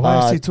 I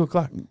want to say 2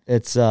 o'clock.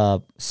 It's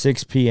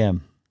 6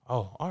 p.m.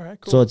 Oh, all right,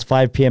 cool. So it's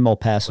 5 p.m. El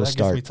Paso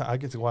start. I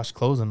get to wash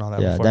clothes and all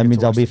that. Yeah, that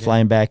means I'll be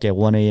flying back at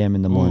 1 a.m.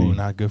 in the morning. Ooh,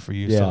 not good for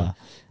you. Yeah,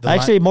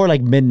 actually more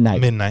like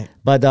midnight.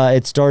 But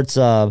it starts.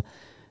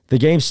 The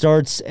game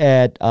starts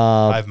at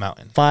 5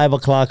 Mountain, 5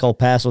 o'clock El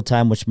Paso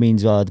time, which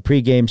means the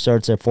pregame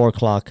starts at 4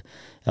 o'clock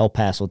El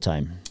Paso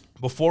time.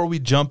 Before we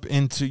jump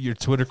into your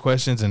Twitter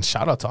questions, and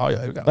shout out to all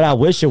you. But I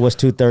wish it was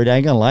 2:30. I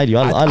ain't gonna lie to you.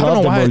 I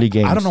love the early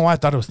games. I don't know why I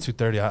thought it was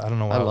 2:30. I don't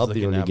know why I was love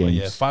the early at, games.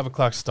 But yeah, 5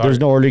 o'clock start. There's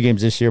no early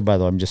games this year, by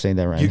the way. I'm just saying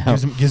that right now.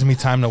 Gives me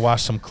time to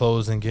wash some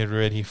clothes and get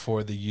ready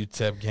for the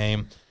UTEP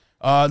game.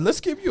 Let's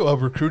give you a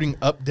recruiting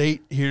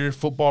update here,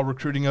 football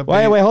recruiting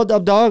update. Wait, hold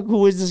up, dog.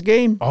 Who is this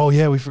game? Oh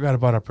yeah, we forgot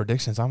about our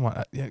predictions.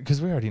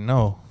 Because we already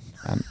know.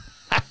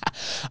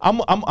 I'm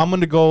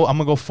gonna go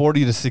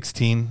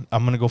 40-16.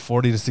 I'm gonna go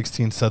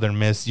 40-16 Southern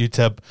Miss.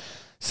 UTEP,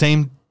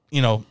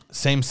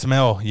 same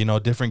smell,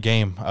 different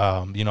game.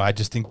 I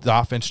just think the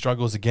offense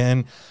struggles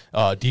again.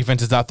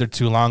 Defense is out there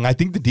too long. I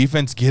think the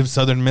defense gives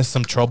Southern Miss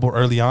some trouble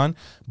early on,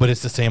 but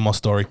it's the same old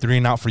story. 3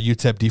 and out for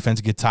UTEP.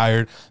 Defense get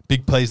tired.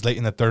 Big plays late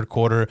in the third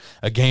quarter.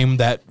 A game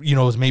that,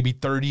 was maybe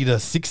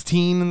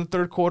 30-16 in the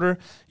third quarter,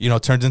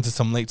 turns into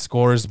some late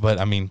scores. But,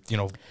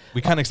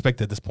 we kind of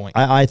expect at this point.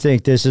 I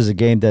think this is a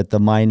game that the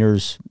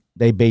Miners,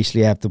 they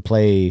basically have to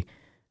play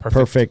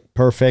perfect.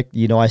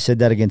 I said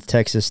that against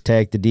Texas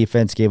Tech. The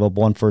defense gave up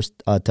one first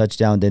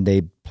touchdown, then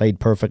they played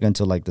perfect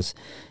until like this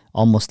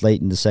almost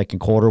late in the second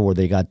quarter where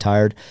they got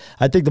tired.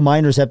 I think the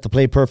Miners have to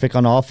play perfect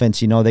on offense.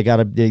 They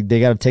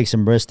gotta take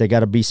some risks. They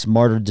gotta be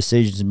smarter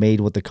decisions made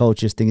with the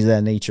coaches, things of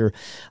that nature.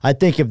 I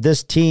think if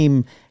this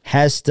team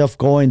has stuff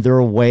going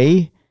their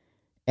way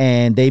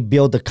and they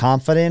build the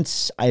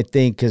confidence, I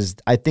think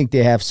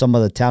they have some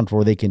of the talent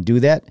where they can do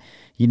that.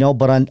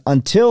 But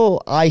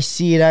until I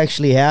see it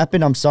actually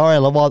happen, I'm sorry. I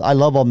love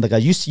all the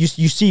guys. You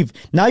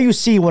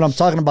see what I'm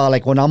talking about.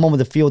 Like when I'm on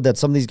the field, that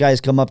some of these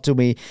guys come up to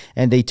me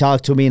and they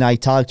talk to me, and I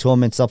talk to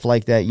them and stuff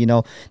like that.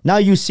 Now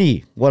you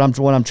see what I'm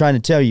trying to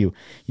tell you.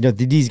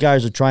 These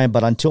guys are trying,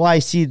 but until I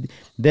see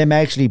them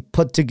actually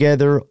put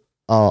together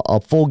a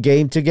full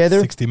game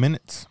together, 60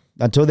 minutes.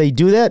 Until they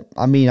do that,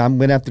 I'm going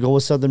to have to go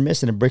with Southern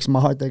Miss, and it breaks my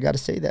heart that I got to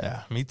say that.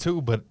 Yeah, me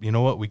too, but you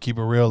know what? We keep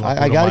it real.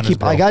 I got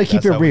to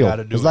keep it real.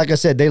 Because like I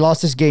said, they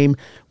lost this game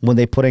when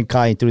they put in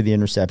Kai and threw the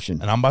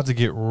interception. And I'm about to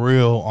get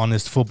real on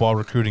this football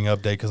recruiting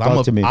update because I'm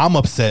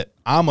upset.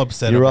 I'm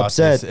upset You're about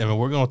upset. this. I mean,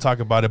 we're going to talk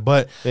about it,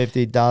 but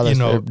 $50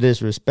 for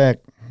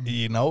disrespect.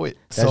 You know it.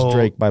 That's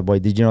Drake, my boy.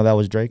 Did you know that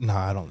was Drake?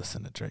 Nah, I don't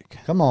listen to Drake.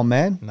 Come on,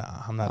 man. Nah,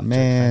 I'm not a man.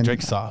 Drake fan.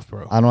 Drake's soft,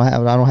 bro. I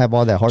don't have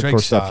all that hardcore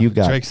Drake's stuff soft. you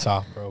got. Drake's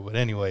soft, bro. But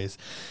anyways,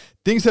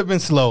 things have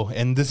been slow,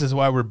 and this is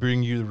why we're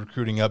bringing you the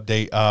recruiting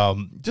update.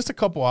 Just a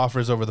couple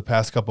offers over the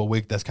past couple of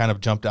weeks that's kind of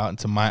jumped out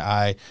into my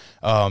eye.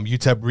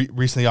 UTEP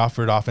recently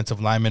offered offensive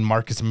lineman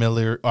Marcus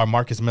Miller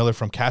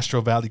from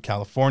Castro Valley,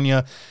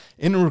 California,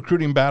 in a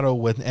recruiting battle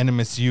with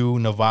NMSU,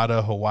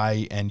 Nevada,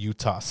 Hawaii, and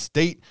Utah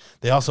State.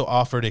 They also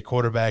offered a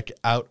quarterback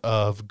out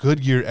of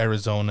Goodyear,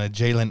 Arizona,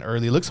 Jalen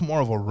Early. Looks more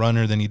of a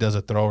runner than he does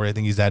a thrower. I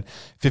think he's at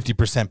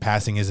 50%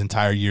 passing his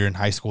entire year in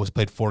high school. He's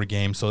played 4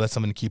 games, so that's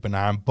something to keep an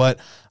eye on. But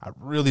I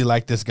really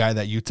like this guy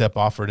that UTEP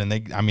offered, and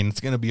it's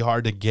going to be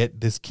hard to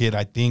get this kid,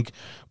 I think.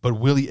 But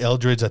Willie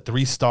Eldridge, a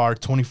 3-star,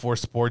 24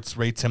 Sports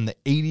rates him the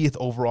 80th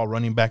overall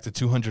running back, the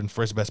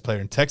 201st best player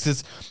in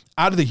Texas,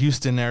 out of the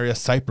Houston area,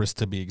 Cypress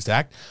to be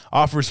exact.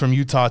 Offers from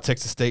Utah,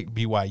 Texas State,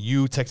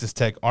 BYU, Texas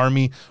Tech,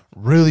 Army.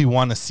 Really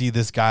want to see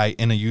this guy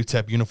in a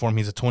UTEP uniform.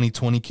 He's a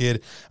 2020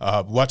 kid.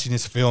 Watching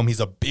his film, he's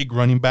a big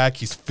running back.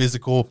 He's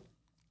physical.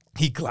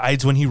 He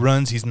glides when he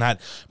runs. He's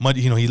not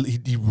muddy.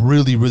 He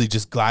really, really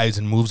just glides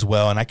and moves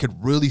well. And I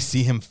could really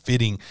see him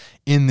fitting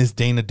in this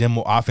Dana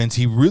Dimel offense.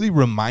 He really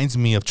reminds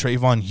me of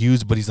Trayvon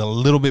Hughes, but he's a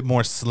little bit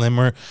more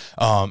slimmer.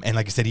 And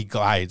like I said, he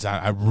glides.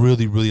 I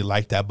really, really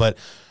like that. But,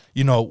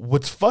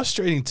 what's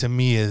frustrating to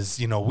me is,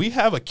 we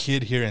have a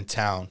kid here in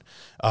town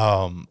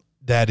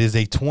that is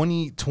a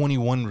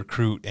 2021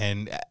 recruit.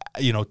 And,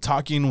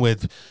 talking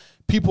with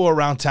people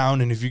around town,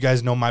 and if you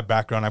guys know my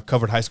background, I've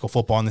covered high school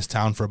football in this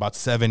town for about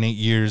 7-8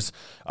 years.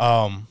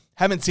 Have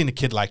haven't seen a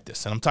kid like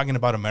this. And I'm talking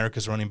about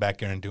America's running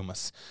back, Aaron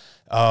Dumas.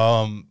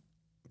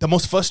 The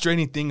most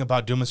frustrating thing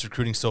about Dumas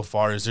recruiting so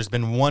far is there's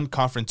been one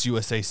Conference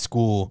USA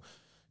school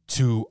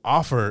to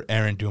offer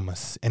Aaron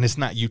Dumas, and it's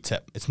not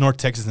UTEP. It's North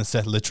Texas and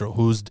Seth Littrell,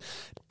 who's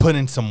put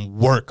in some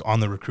work on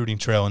the recruiting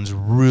trail and has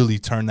really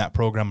turned that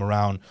program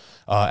around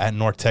at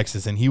North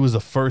Texas. And he was the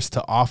first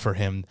to offer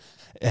him.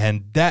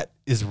 And that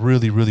is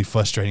really, really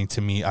frustrating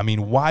to me. I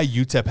mean, why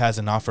UTEP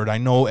hasn't offered? I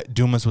know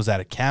Dumas was at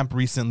a camp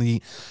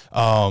recently.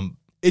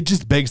 It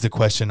just begs the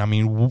question. I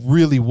mean,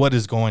 really, what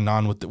is going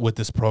on with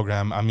this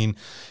program? I mean,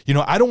 you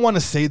know, I don't want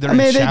to say they're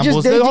in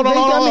shambles. Hold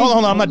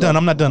on. I'm not done.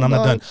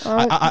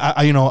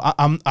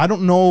 I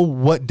don't know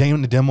what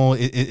Dana Demo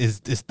is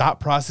thought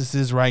process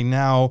is right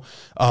now.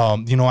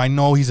 You know, I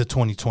know he's a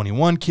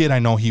 2021 kid. I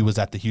know he was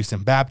at the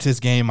Houston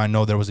Baptist game. I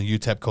know there was a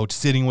UTEP coach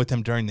sitting with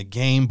him during the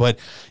game. But,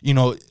 you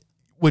know,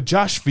 when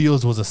Josh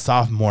Fields was a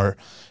sophomore,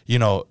 you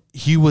know,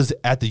 he was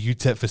at the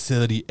UTEP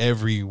facility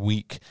every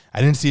week.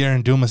 I didn't see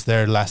Aaron Dumas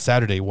there last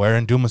Saturday, where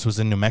Aaron Dumas was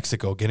in New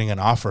Mexico getting an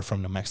offer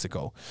from New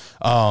Mexico.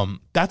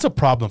 That's a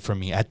problem for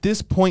me. At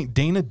this point,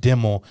 Dana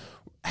Dimel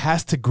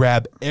has to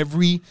grab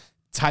every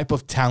type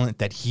of talent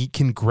that he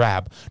can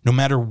grab, no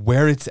matter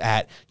where it's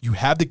at. You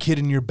have the kid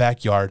in your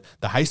backyard.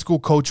 The high school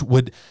coach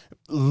would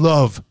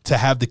love to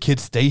have the kid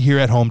stay here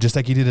at home, just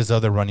like he did his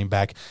other running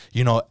back.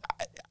 You know,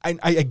 I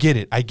get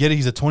it. I get it.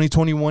 He's a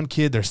 2021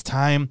 kid. There's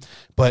time.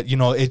 But, you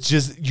know, it's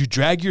just you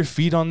drag your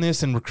feet on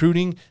this and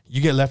recruiting,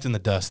 you get left in the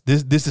dust.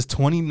 This is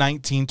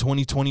 2019,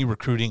 2020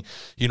 recruiting.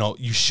 You know,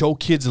 you show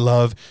kids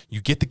love. You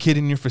get the kid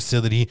in your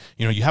facility.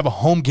 You know, you have a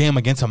home game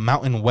against a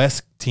Mountain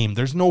West team.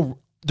 There's no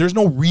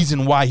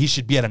reason why he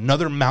should be at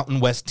another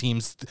Mountain West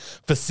team's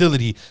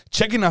facility,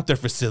 checking out their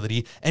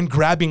facility and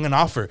grabbing an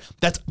offer.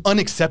 That's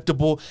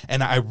unacceptable.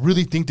 And I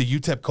really think the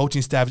UTEP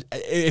coaching staff,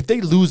 if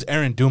they lose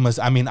Aaron Dumas,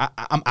 I mean,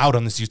 I'm out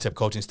on this UTEP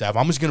coaching staff.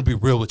 I'm just going to be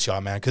real with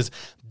y'all, man, because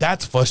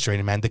that's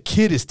frustrating, man. The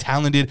kid is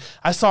talented.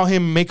 I saw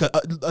him make a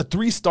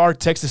 3-star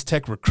Texas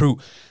Tech recruit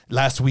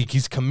last week.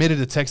 He's committed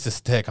to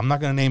Texas Tech. I'm not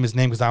going to name his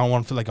name because I don't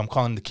want to feel like I'm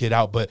calling the kid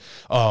out, but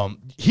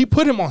he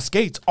put him on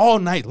skates all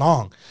night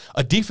long.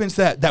 A defense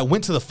that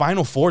went to the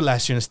Final Four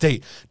last year in the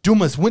state.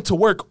 Dumas went to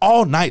work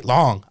all night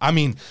long. I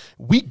mean,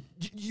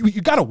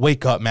 you got to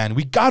wake up, man.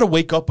 We got to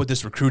wake up with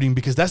this recruiting,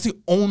 because that's the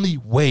only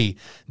way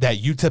that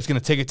UTEP's going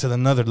to take it to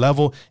another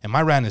level. And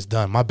my rant is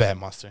done. My bad,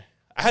 Monster.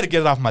 I had to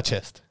get it off my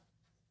chest.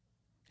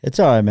 It's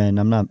all right, man.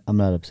 I'm not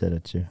upset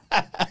at you.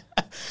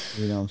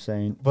 You know what I'm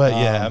saying? But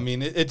yeah, I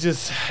mean, it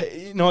just,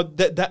 you know,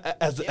 that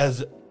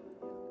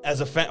as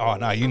a fan. Oh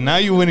no, now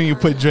you win and you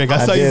put Drake.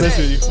 I saw you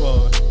listen to your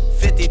phone.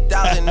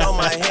 50,000 on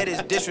my head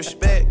is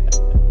disrespect.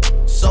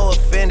 So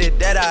offended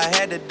that I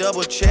had to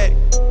double check.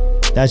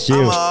 That's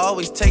you. I'ma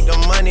always take the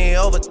money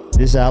over.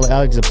 This is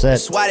Alex upset.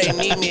 That's why they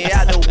need me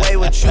out the way.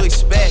 What you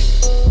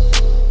expect?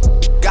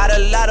 Got a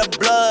lot of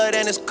blood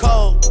and it's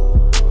cold.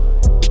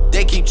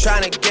 They keep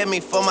trying to get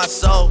me for my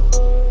soul.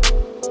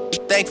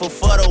 Thankful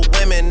for the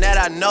women that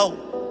I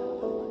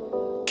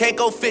know. Can't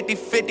go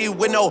 50-50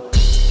 with no.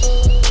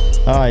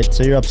 All right,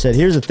 so you're upset.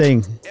 Here's the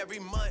thing. Every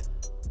month.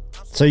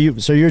 So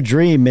your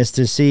dream is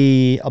to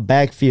see a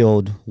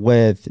backfield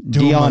with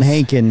Deion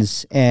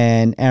Hankins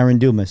and Aaron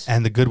Dumas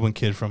and the Goodwin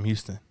kid from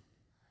Houston.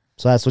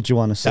 So that's what you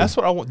want to see. That's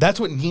what I want. That's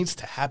what needs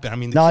to happen. I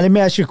mean, now let me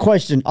ask you a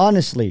question.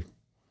 Honestly,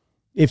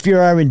 if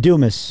you're Aaron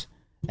Dumas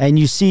and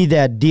you see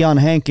that Deion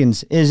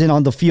Hankins isn't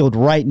on the field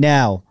right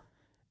now,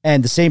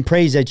 and the same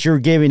praise that you're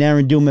giving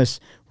Aaron Dumas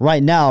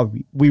right now,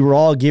 we were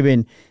all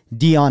giving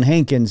Deion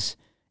Hankins,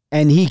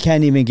 and he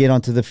can't even get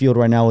onto the field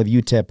right now with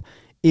UTEP.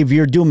 If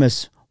you're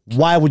Dumas,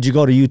 why would you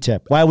go to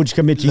UTEP? Why would you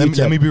commit to UTEP?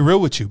 Let me be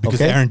real with you,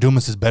 because Aaron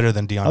Dumas is better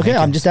than Deion Hankins.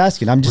 I'm just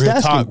asking. I'm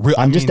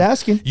just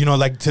asking. You know,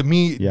 like, to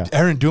me,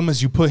 Aaron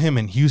Dumas, you put him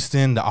in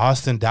Houston, the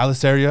Austin,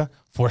 Dallas area,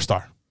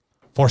 4-star.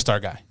 4-star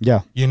guy.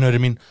 Yeah. You know what I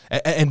mean?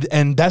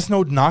 And that's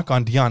no knock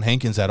on Deion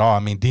Hankins at all. I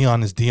mean,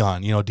 Deion is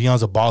Deion. You know,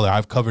 Deion's a baller.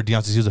 I've covered Deion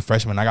since he was a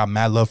freshman. I got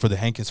mad love for the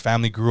Hankins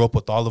family. Grew up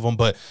with all of them.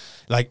 But,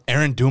 like,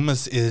 Aaron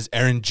Dumas is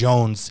Aaron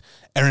Jones'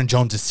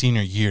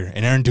 senior year,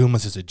 and Aaron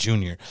Dumas is a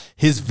junior.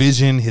 His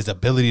vision, his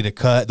ability to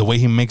cut, the way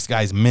he makes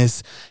guys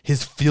miss,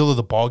 his feel of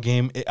the ball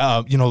game.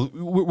 You know,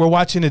 we're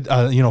watching it,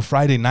 you know,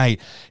 Friday night.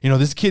 You know,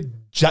 this kid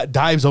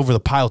dives over the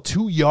pile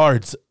 2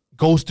 yards,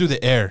 goes through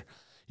the air.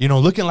 You know,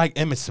 looking like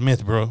Emmitt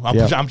Smith, bro.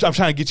 I'm trying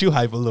to get you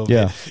hype a little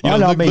bit. You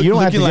know, you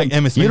don't have to like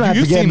Emmitt Smith. You don't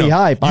have to get me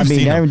hype. I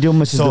mean, Aaron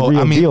Dumas is the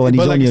real deal, and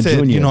he's only a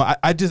junior. You know, I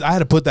had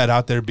to put that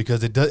out there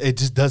because it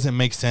just doesn't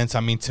make sense. I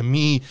mean, to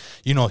me,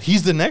 you know,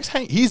 he's the next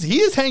he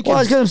is Hankins. Well,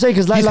 I was gonna say,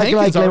 because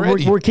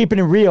like we're keeping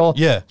it real.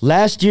 Yeah.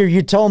 Last year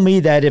you told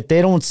me that if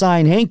they don't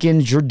sign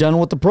Hankins, you're done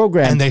with the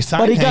program. And they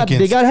signed Hankins.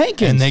 They got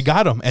Hankins, and they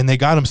got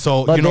him.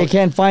 So, but you know, they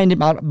can't find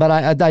him out. But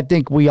I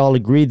think we all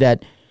agree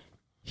that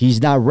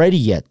he's not ready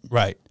yet.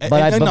 Right.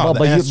 But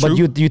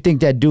you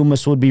think that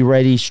Dumas would be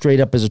ready straight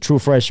up as a true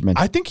freshman?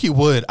 I think he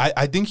would.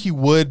 I think he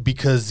would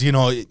because, you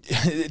know,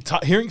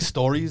 hearing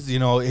stories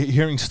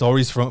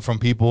from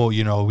people,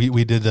 you know,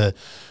 we did the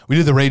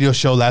radio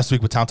show last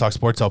week with Town Talk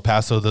Sports El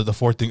Paso, the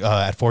fourth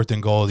at 4th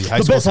and Goal, the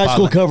best high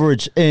school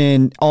coverage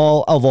in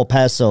all of El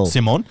Paso.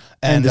 Simone.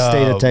 And the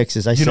state of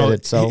Texas. I said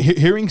it. So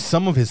hearing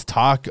some of his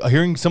talk,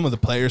 hearing some of the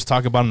players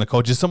talk about him, the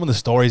coaches, some of the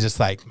stories, it's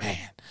like, man.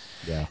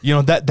 Yeah. You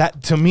know,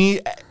 that to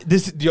me,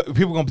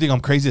 people gonna think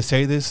I'm crazy to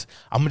say this.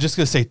 I'm just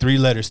gonna say 3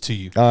 letters to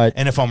you. All right.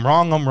 And if I'm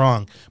wrong, I'm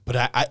wrong.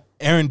 But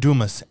Aaron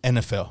Dumas,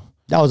 NFL.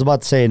 I was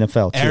about to say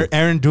NFL too.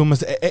 Aaron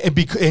Dumas,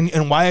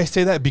 and why I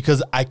say that,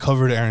 because I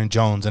covered Aaron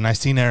Jones, and I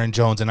seen Aaron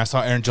Jones, and I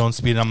saw Aaron Jones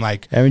speed, and I'm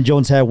like, Aaron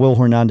Jones had Will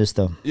Hernandez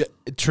though. Yeah,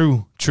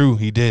 true,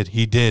 he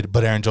did.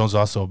 But Aaron Jones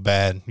also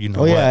bad, you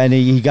know. Oh yeah, and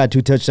he got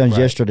 2 touchdowns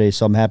yesterday,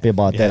 so I'm happy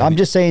about that. I'm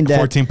just saying that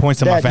 14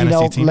 points in my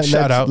fantasy team.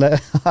 Shout out.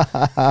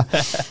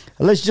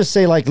 Let's just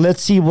say, like,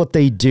 let's see what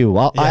they do.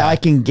 I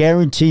can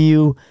guarantee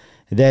you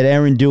that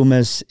Aaron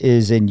Dumas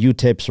is in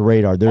UTEP's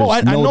radar.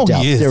 There's no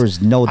doubt. There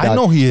is no doubt. I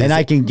know he is. And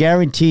I can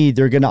guarantee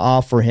they're going to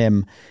offer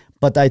him.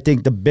 But I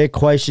think the big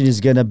question is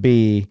going to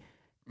be,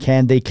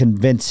 can they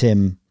convince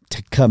him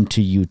to come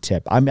to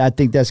UTEP? I mean, I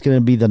think that's going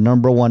to be the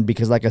number one,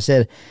 because, like I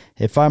said,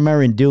 if I'm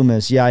Aaron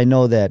Dumas, I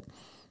know that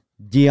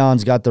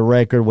Deion's got the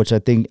record, which I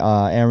think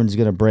Aaron's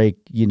going to break,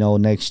 you know,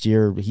 next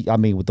year.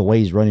 With the way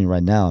he's running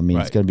right now,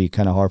 it's going to be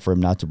kind of hard for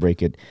him not to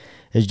break it.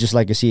 It's just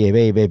like I see,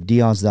 if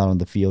Deion's not on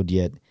the field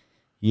yet,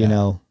 you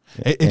know.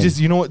 It just,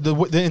 you know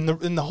what,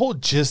 in the whole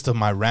gist of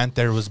my rant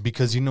there was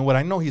because, you know what,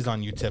 I know he's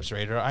on UTEP's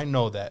radar. I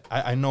know that.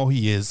 I know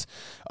he is.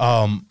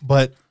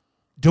 But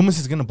Dumas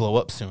is going to blow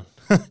up soon.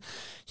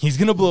 He's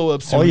going to blow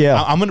up soon. Oh,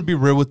 yeah. I'm going to be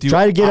real with you.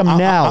 Try to get him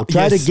now.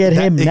 Try to get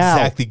him now.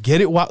 Exactly.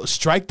 Get it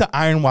strike the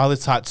iron while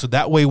it's hot. So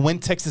that way, when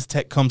Texas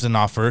Tech comes and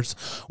offers,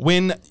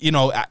 when, you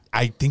know,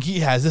 I think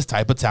he has this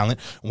type of talent,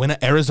 when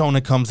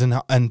Arizona comes in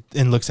and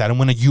looks at him,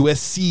 when a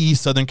USC,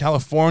 Southern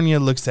California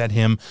looks at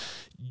him,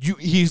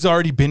 he's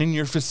already been in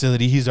your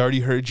facility. He's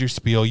already heard your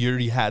spiel. You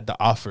already had the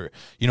offer.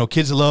 You know,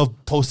 kids love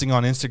posting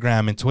on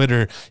Instagram and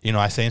Twitter. You know,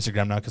 I say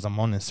Instagram now because I'm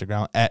on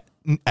Instagram at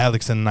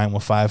Alex in the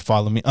 915.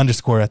 Follow me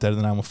 _ at the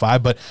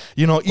 915. But,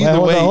 you know,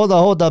 either way.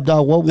 Hold up,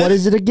 dog. What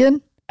is it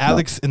again?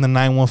 Alex in the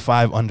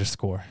 915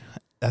 _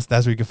 That's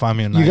where you can find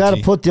me on You got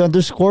to put the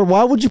underscore.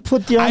 Why would you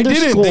put the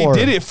underscore?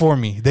 They did it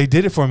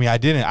for me. I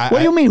didn't. What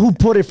do you mean who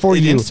put it for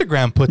you?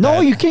 Instagram put that. No,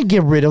 you can't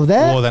get rid of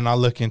that. Well, then I'll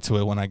look into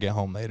it when I get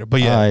home later.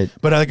 But yeah, right.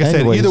 But like I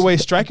said, either way,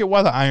 strike it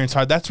while the iron's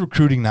hard. That's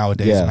recruiting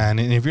nowadays, man.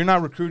 And if you're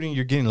not recruiting,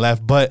 you're getting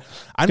left. But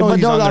I know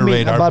he's on the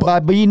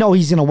radar. But you know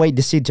he's going to wait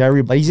to see to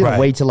everybody. He's going to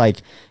wait to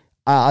like.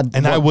 I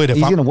would if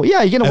you're gonna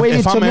wait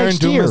until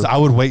next year. I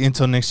would wait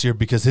until next year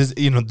because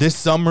this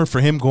summer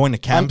for him going to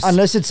camps,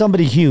 unless it's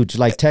somebody huge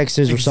like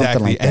Texas or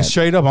something like that. And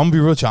straight up, I'm gonna be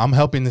real with you. I'm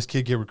helping this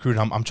kid get recruited.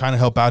 I'm trying to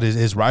help out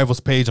his rivals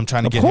page. I'm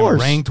trying to get him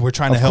ranked. We're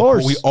trying to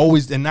help. We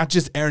always, and not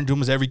just Aaron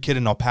Dumas, every kid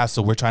in El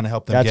Paso. We're trying to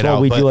help them get out. That's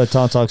what we do at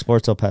Town Talk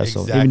Sports El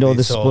Paso. Even though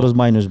this is Splitters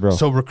Minors, bro.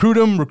 So recruit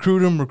him.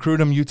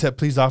 UTEP,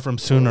 please offer him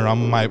sooner.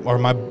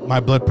 My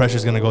blood pressure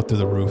is gonna go through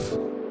the roof.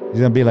 He's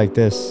gonna be like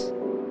this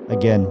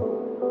again.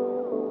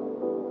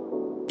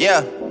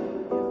 Yeah.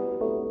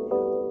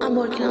 I'm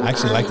working on I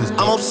actually like this.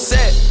 I'm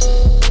upset.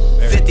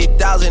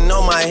 50,000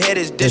 on my head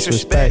is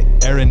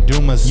disrespect. Aaron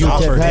Dumas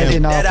offered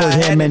him.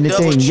 Offered him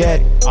anything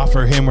yet.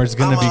 Offer him where it's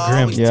going to be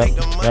grim. Yep.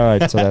 All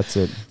right, so that's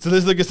it. So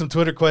let's look at some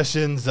Twitter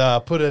questions.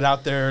 Put it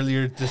out there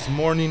earlier this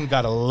morning.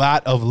 Got a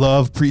lot of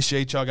love.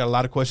 Appreciate y'all. Got a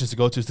lot of questions to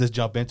go to. So let's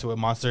jump into it,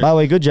 Monster. By the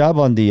way, good job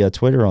on the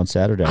Twitter on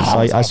Saturday.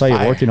 I saw you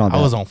working on that.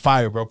 I was on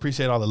fire, bro.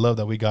 Appreciate all the love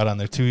that we got on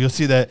there too. You'll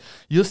see that.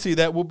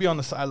 We'll be on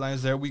the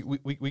sidelines there.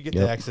 We get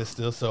the access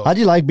still. So how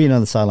do you like being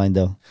on the sideline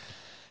though?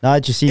 Now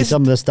that you see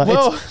some of the stuff,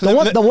 well,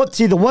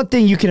 the one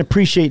thing you can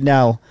appreciate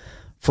now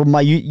from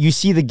you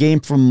see the game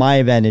from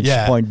my vantage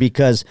point,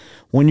 because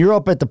when you're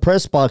up at the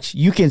press box,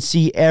 you can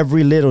see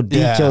every little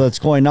detail that's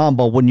going on.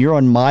 But when you're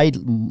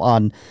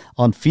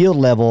on field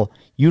level,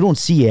 you don't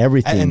see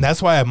everything. And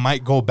that's why I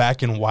might go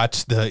back and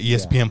watch the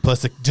ESPN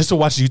Plus just to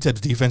watch UTEP's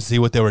defense, see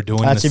what they were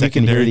doing. That's in the if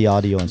secondary. You can hear the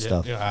audio and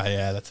stuff.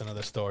 Yeah, that's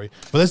another story.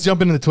 But let's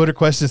jump into the Twitter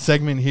question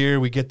segment here.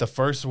 We get the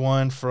first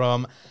one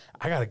from,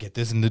 I got to get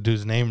this in the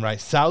dude's name right,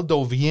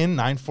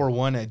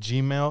 Saldovian941 at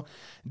Gmail.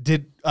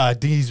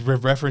 He's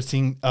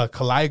referencing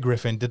Kalai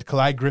Griffin. Did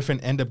Kalai Griffin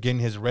end up getting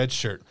his red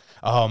shirt?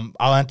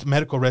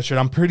 Medical red shirt.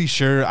 I'm pretty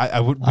sure.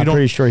 I'm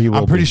pretty sure he will.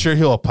 I'm pretty sure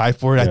he'll apply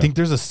for it. Yeah. I think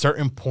there's a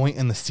certain point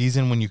in the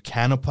season when you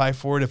can apply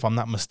for it, if I'm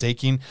not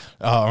mistaken,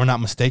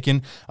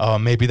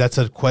 maybe that's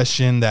a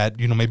question that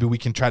maybe we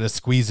can try to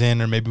squeeze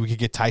in, or maybe we could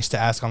get Tice to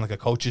ask on like a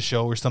coach's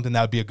show or something.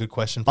 That would be a good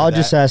question. I'll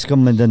just ask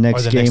him in the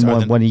next game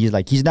when he's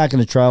like, he's not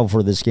going to travel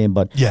for this game,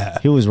 but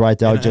he was right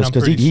there just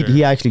because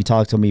he actually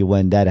talked to me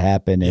when that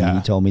happened, and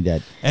he told me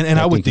that. And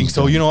I would think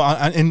so. You know,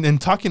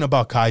 and talking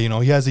about Kai, you know,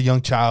 he has a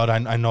young child.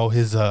 I know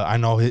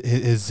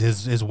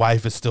his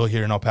wife is still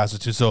here in El Paso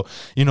too. So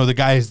you know, the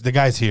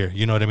guy's here.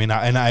 You know what I mean?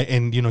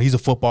 And you know, he's a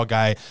football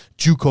guy,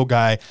 JUCO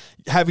guy.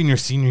 Having your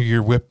senior year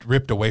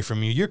ripped away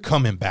from you, you're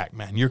coming back,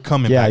 man. You're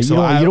coming back. So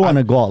you don't want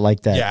to go out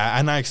like that. Yeah,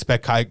 and I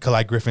expect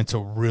Kalai Griffin to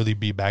really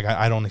be back.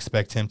 I don't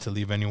expect him to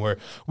leave anywhere.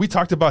 We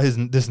talked about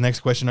this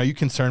next question. Are you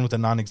concerned with the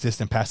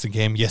non-existent passing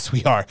game? Yes,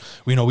 we are.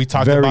 We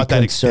talked about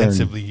that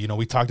extensively. You know,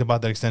 we talked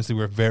about that extensively.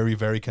 We're very,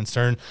 very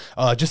concerned.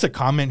 Just a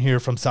comment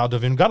here from Sal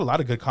Devin. Got a lot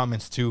of good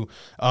comments too.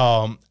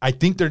 I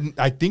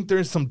think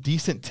there's some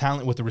decent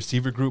talent with the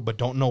receiver group, but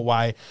don't know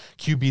why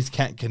QBs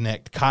can't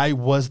connect. Kai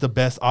was the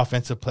best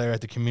offensive player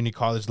at the community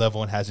college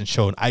level and hasn't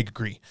shown. I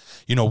agree.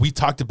 You know, we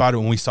talked about it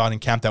when we saw it in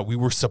camp that we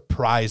were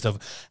surprised of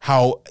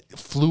how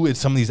fluid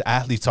some of these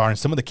athletes are and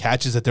some of the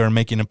catches that they were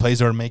making and plays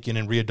they were making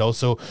in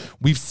Ruidoso.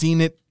 We've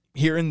seen it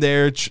here and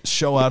there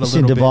show out a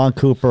little bit. Devon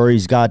Cooper,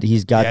 he's got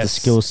the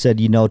skill set.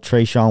 You know,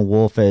 Trayshawn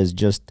Wolf has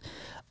just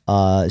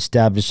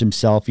established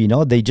himself. You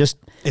know, they just.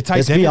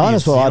 Let's be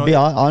honest. I'll be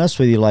honest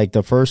with you. Like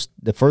the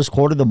first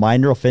quarter, the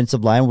Miner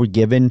offensive line were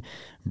giving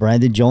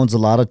Brandon Jones a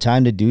lot of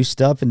time to do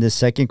stuff. In the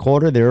second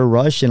quarter, they were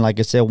rushing. Like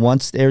I said,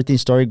 once everything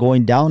started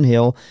going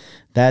downhill,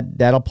 that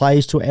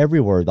applies to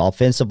everywhere. The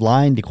offensive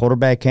line, the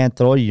quarterback can't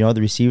throw. You know,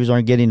 the receivers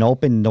aren't getting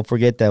open. And don't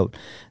forget that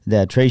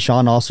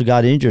Trayshawn also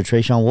got injured.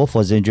 Trayshawn Wolf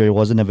was injured. He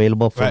wasn't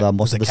available for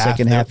most of the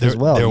second half as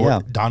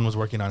well. Don was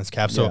working on his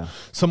calf. So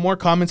some more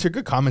comments here.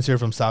 Good comments here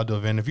from Sal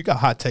Devin. If you got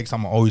hot takes,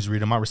 I'm always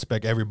read them. I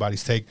respect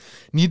everybody's take.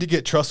 Need to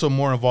get Trussell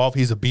more involved.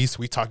 He's a beast.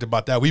 We talked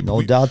about that.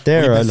 No doubt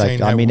there.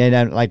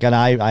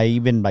 I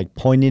even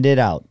pointed it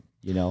out,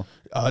 you know.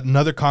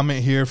 Another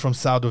comment here from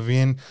Sal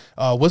Devin.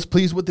 Was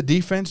pleased with the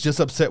defense,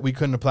 just upset we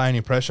couldn't apply any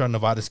pressure on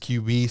Nevada's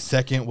QB.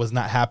 Second, was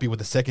not happy with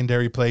the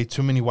secondary play.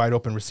 Too many wide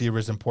open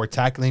receivers and poor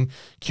tackling.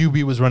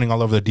 QB was running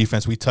all over the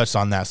defense. We touched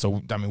on that.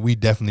 So, I mean, we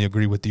definitely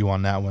agree with you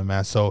on that one,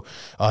 man. So,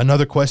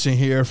 another question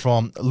here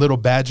from Little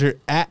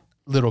Badger at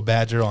Little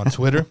Badger on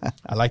Twitter.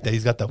 I like that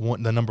he's got the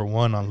number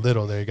 1 on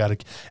Little there. You got to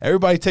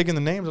everybody taking the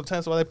names. I'm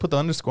telling you why they put the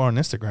underscore on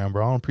Instagram,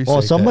 bro. I don't appreciate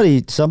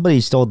that.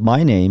 Somebody stole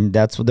my name.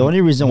 That's the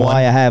only reason why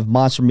I have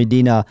Monster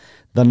Medina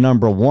the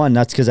number 1.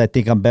 That's because I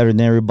think I'm better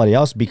than everybody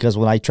else. Because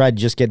when I tried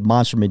to just get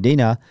Monster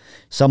Medina,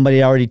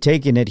 somebody already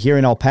taken it here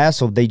in El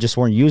Paso. They just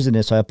weren't using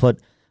it, so I put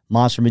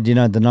Monster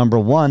Medina the number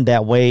 1.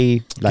 That way,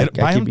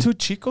 buy him 2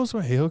 Chicos.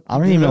 I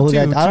don't even know who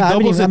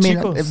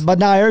that. But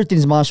now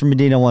everything's Monster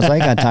Medina once. I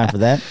ain't got time for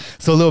that.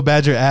 So Little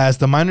Badger asked,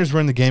 the Miners were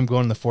in the game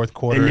going in the fourth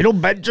quarter. Little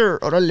Badger,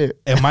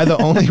 am I the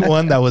only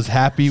one that was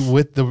happy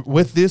with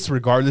this,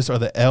 regardless of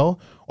the L?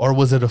 Or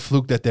was it a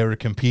fluke that they were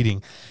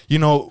competing? You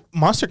know,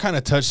 Monster kind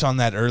of touched on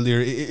that earlier.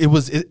 It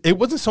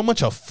wasn't so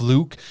much a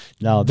fluke.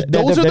 No,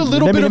 those are the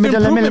little bit of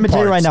improvement Let me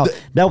tell you right now,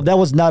 that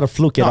was not a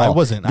fluke at all. No, it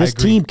wasn't. This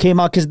team came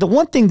out, because the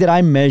one thing that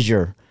I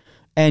measure,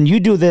 and you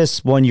do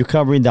this when you're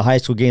covering the high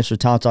school games for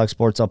Town Talk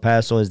Sports El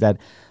Paso, is that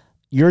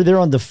you're there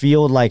on the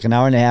field like an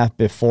hour and a half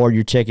before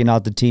you're checking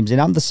out the teams. And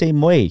I'm the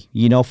same way,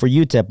 you know, for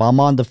UTEP. I'm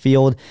on the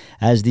field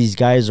as these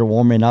guys are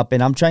warming up,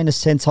 and I'm trying to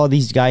sense how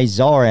these guys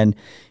are. And,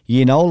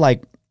 you know,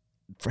 like,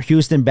 for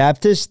Houston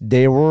Baptist,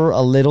 they were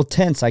a little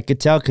tense. I could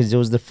tell because it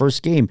was the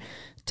first game.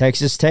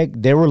 Texas Tech,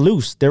 they were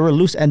loose.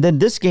 And then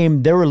this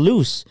game, they were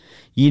loose.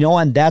 You know,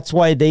 and that's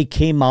why they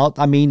came out.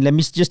 I mean, let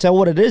me just tell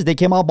what it is. They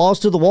came out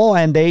balls to the wall,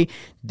 and they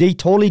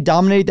totally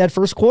dominated that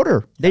first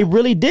quarter. They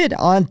really did,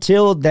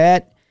 until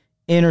that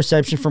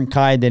interception from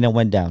Kai, and then it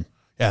went down.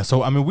 Yeah,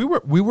 so, I mean,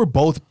 we were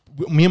both,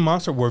 me and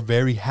Monster were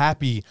very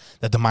happy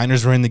that the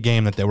Miners were in the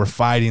game, that they were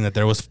fighting, that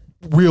there was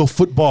real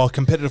football,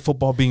 competitive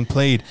football being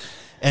played.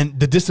 And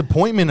the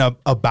disappointment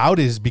about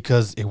it is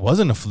because it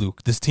wasn't a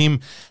fluke. This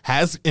team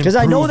has improved. Because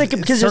I know they can.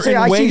 Because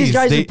I see these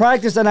guys in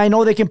practice, and I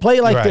know they can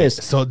play like this.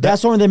 So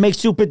that's when they make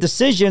stupid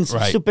decisions,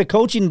 stupid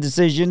coaching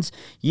decisions.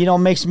 You know,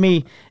 makes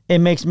me.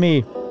 I'm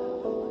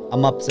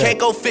upset. Can't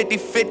go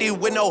 50-50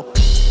 with no.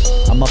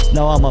 I'm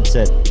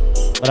upset.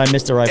 But I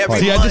missed the right part.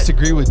 See, I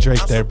disagree with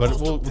Drake there, but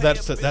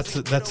that's a topic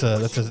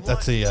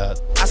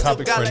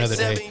for another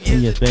day.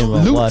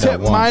 Lou Tep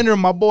Miner,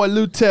 my boy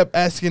Lou Tep,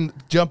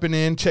 jumping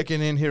in,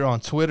 checking in here on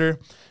Twitter.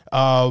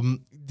 He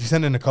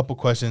sent in a couple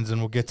questions, and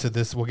we'll get to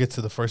this. We'll get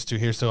to the first 2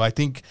 here. So I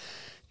think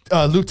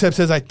Lou Tep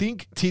says, I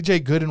think TJ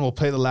Gooden will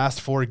play the last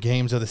 4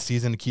 games of the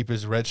season to keep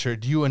his red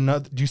shirt. Do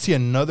you see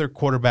another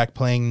quarterback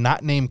playing,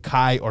 not named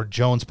Kai or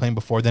Jones, playing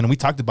before then? And we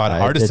talked about it.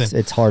 Hardison.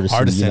 It's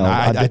Hardison. You know,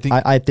 I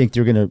think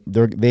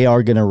they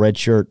are gonna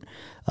redshirt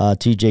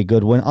TJ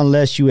Goodwin,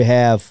 unless you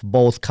have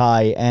both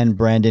Kai and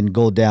Brandon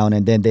go down,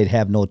 and then they'd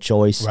have no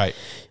choice. Right.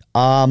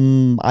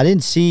 I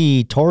didn't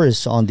see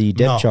Torres on the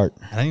depth chart.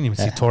 I didn't even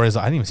see Torres.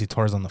 I didn't even see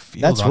Torres on the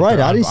field. That's right.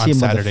 I didn't see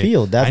him on the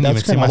field. I didn't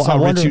even see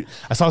him.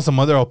 I saw some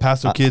other El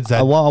Paso kids that.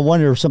 I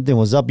wonder if something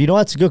was up. You know,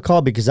 that's a good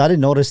call because I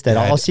didn't notice that.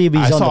 I'll see if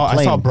he's on the plane.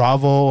 I saw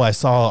Bravo. I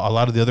saw a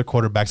lot of the other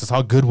quarterbacks. I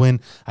saw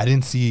Goodwin. I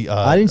didn't see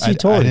Torres. I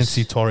didn't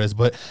see Torres.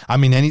 But I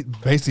mean,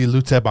 basically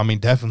Lutep. I mean,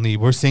 definitely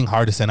we're seeing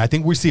Hardison. I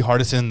think we see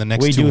Hardison in the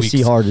next 2 weeks. We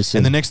do see Hardison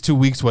in the next 2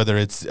 weeks, whether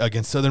it's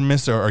against Southern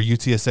Miss or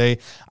UTSA.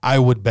 I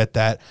would bet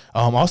that.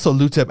 Also,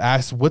 Lutep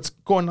asked, "What's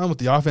going on with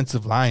the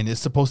offensive line?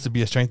 It's supposed to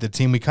be a strength of the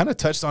team." We kind of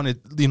touched on it,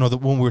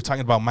 when we were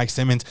talking about Mike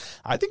Simmons.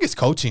 I think it's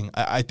coaching.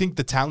 I think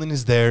the talent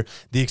is there,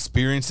 the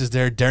experience is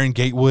there. Darren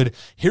Gatewood,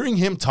 hearing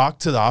him talk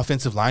to the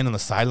offensive line on the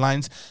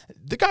sidelines,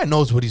 the guy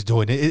knows what he's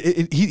doing.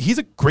 He's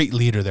a great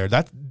leader there.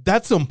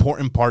 That's the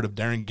important part of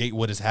Darren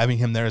Gatewood, is having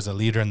him there as a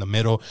leader in the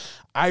middle.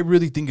 I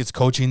really think it's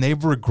coaching. They've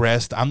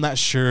regressed. I'm not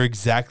sure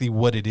exactly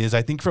what it is.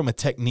 I think from a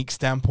technique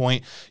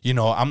standpoint,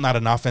 I'm not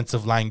an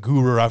offensive line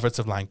guru or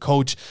offensive line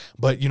coach,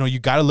 but, you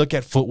got to look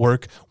at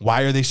footwork.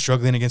 Why are they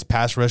struggling against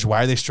pass rush?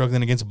 Why are they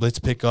struggling against blitz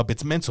pickup?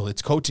 It's mental.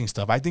 It's coaching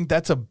stuff. I think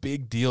that's a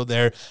big deal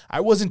there. I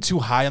wasn't too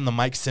high on the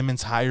Mike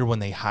Simmons hire when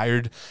they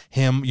hired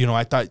him.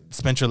 I thought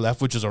Spencer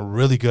Leftwich was a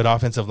really good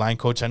offensive line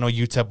coach. I know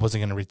UTEP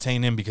wasn't going to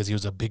retain him because he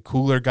was a big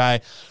cooler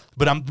guy.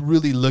 But I'm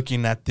really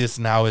looking at this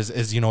now as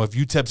if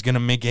UTEP's going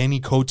to make any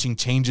coaching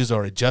changes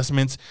or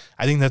adjustments,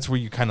 I think that's where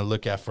you kind of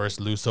look at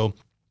first, Lou. So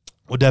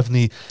we'll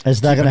definitely.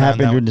 It's not going to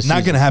happen during the season.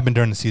 Not going to happen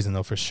during the season,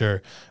 though, for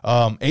sure.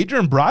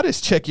 Adrian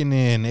Broadus checking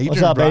in.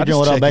 What's up, Adrian?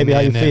 What up, baby?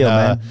 How you feel,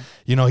 man?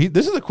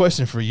 This is a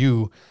question for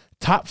you.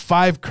 Top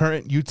 5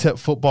 current UTEP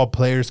football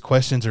players,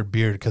 questions or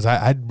beard? Because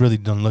I really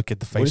don't look at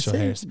the facial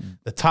hairs.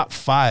 The top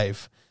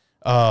 5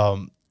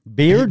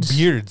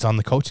 beards on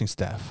the coaching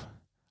staff.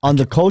 On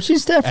the coaching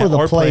staff or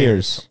the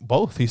players?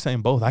 Both. He's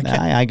saying both.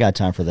 I got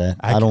time for that.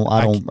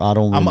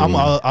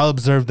 I'll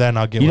observe that and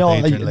I'll get with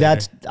Adrian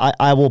later.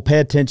 I will pay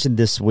attention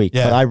this week,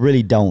 but I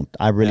really don't.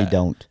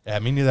 Don't. Yeah,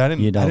 me neither. I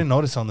didn't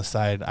notice on the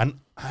side. I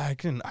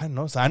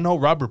noticed. I know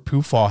Robert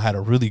Pufall had a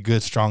really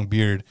good strong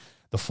beard.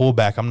 The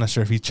fullback. I'm not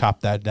sure if he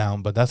chopped that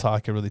down, but that's all I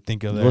could really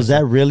think of there. Was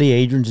that really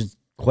Adrian's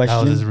question?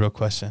 That was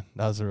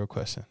a real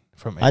question.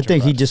 From I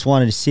think he just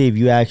wanted to see if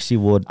you actually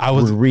would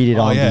read it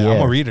on the air.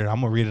 I'm a reader. I'm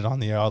going to read it on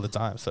the air all the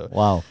time. So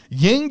wow.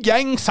 Yin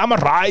Yang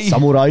Samurai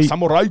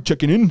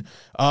checking in.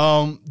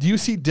 Do you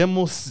see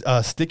Dimmel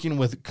sticking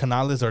with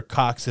Canales or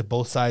Cox if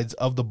both sides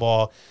of the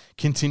ball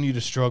continue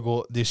to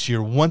struggle this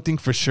year? One thing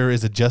for sure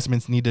is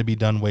adjustments need to be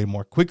done way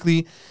more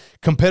quickly.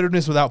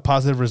 Competitiveness without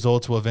positive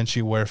results will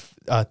eventually wear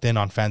thin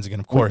on fans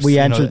again. Of course, you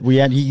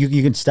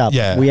can stop.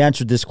 Yeah. We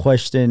answered this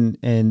question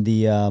in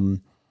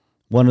the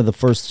one of the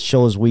first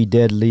shows we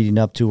did leading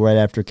up to right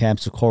after Camp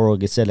Socorro.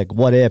 It said, like,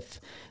 what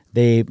if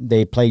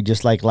they played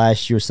just like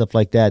last year, stuff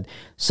like that.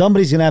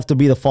 Somebody's going to have to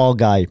be the fall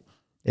guy.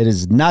 It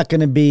is not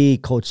going to be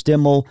Coach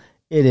Dimmel.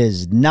 It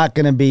is not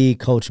going to be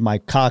Coach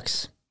Mike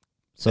Cox.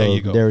 So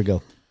there we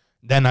go.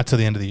 Then not to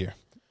the end of the year.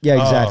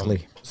 Yeah,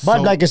 exactly.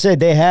 But like I said,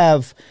 they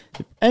have,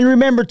 and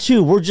remember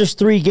too, we're just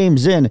 3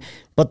 games in.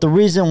 But the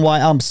reason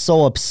why I'm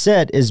so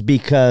upset is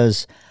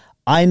because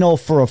I know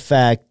for a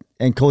fact,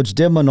 and Coach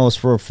Dimmel knows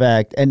for a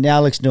fact, and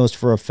Alex knows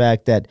for a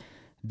fact that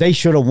they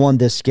should have won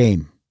this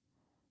game.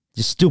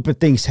 Just stupid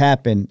things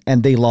happen,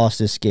 and they lost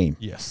this game.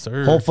 Yes,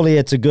 sir. Hopefully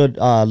it's a good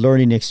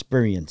learning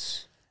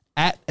experience.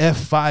 At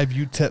F5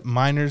 UTEP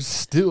Miners,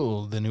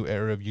 still the new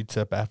era of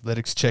UTEP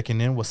Athletics checking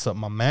in. What's up,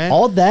 my man?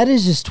 All that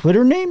is his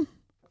Twitter name?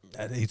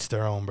 Each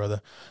their own,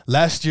 brother.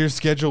 Last year's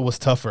schedule was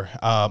tougher.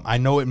 I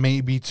know it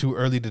may be too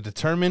early to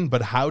determine,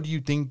 but how do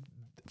you think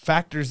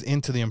factors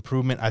into the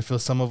improvement I feel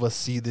some of us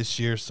see this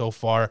year so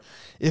far,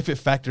 if it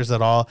factors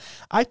at all?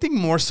 I think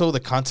more so the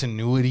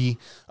continuity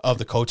of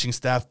the coaching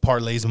staff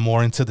parlays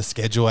more into the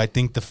schedule. I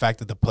think the fact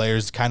that the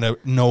players kind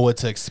of know what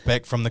to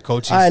expect from the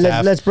coaching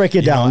staff. Let's break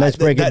it down. Let's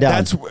break it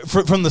down. That's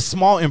from the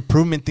small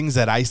improvement things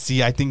that I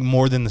see. I think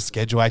more than the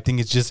schedule. I think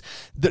it's just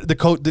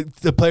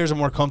the players are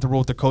more comfortable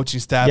with the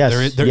coaching staff.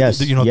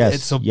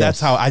 That's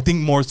how I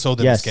think more so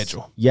than the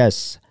schedule.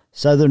 Yes.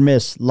 Southern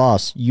Miss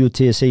loss,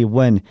 UTSA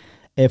win.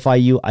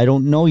 FIU, I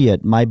don't know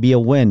yet. Might be a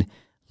win.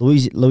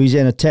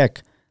 Louisiana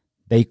Tech,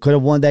 they could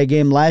have won that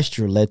game last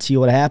year. Let's see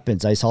what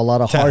happens. I saw a lot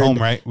of heart. At home,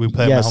 right? We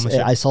played at home this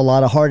year. I saw a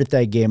lot of heart at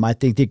that game. I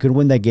think they could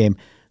win that game.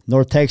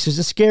 North Texas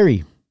is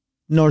scary.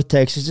 North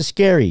Texas is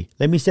scary.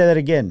 Let me say that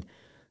again.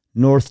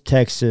 North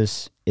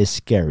Texas is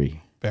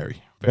scary.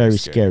 Very, very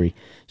scary.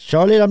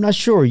 Charlotte, I'm not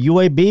sure.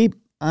 UAB,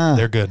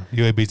 they're good.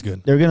 UAB's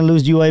good. They're going to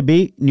lose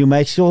UAB. New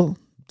Mexico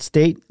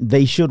State,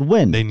 they should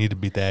win. They need to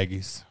beat the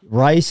Aggies.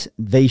 Rice,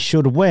 they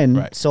should win.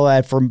 Right.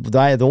 So from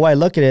the way I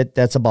look at it,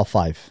 that's about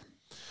 5,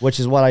 which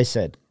is what I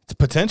said. It's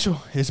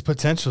potential. It's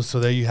potential. So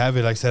there you have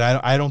it. Like I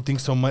said, I don't think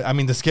so much. I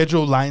mean, the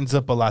schedule lines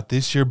up a lot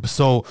this year.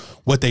 So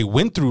what they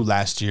went through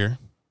last year,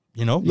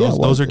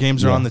 those are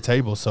games are on the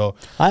table. So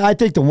I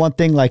think the one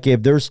thing, like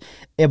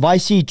if I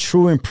see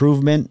true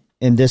improvement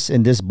in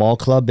this ball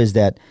club, is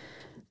that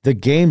the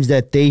games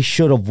that they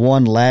should have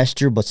won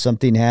last year, but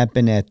something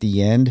happened at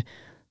the end,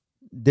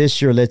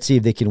 this year, let's see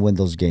if they can win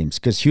those games.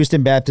 Because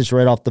Houston Baptist,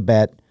 right off the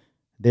bat,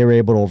 they were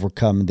able to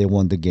overcome and they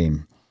won the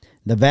game.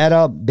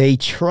 Nevada, they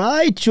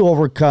tried to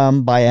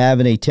overcome by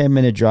having a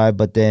 10-minute drive,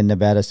 but then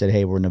Nevada said,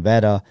 hey, we're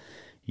Nevada.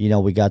 You know,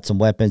 we got some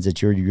weapons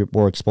that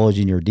we're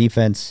exposing your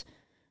defense.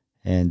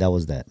 And that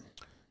was that.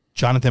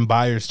 Jonathan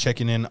Byers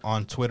checking in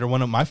on Twitter.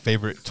 One of my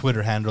favorite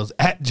Twitter handles,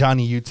 at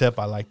Johnny UTEP.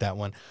 I like that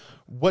one.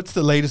 What's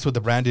the latest with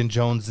the Brandon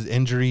Jones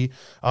injury?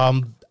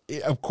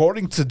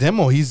 According to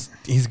Demo, he's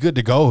good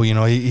to go. You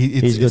know,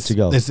 he's good to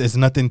go. It's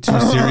nothing too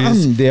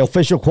serious. The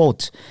official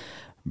quote,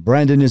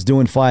 Brandon is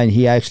doing fine.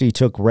 He actually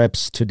took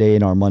reps today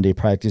in our Monday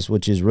practice,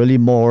 which is really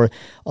more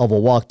of a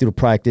walkthrough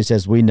practice,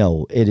 as we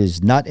know. It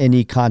is not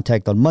any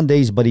contact on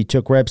Mondays, but he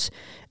took reps,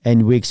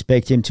 and we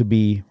expect him to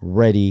be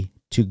ready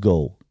to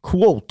go.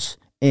 Quote,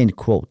 end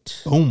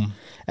quote. Boom.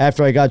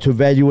 After I got to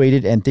evaluate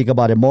it and think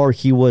about it more,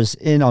 he was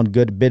in on a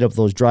good bit of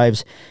those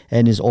drives,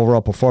 and his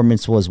overall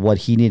performance was what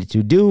he needed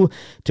to do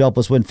to help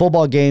us win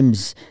football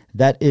games.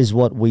 That is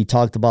what we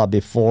talked about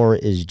before,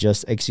 is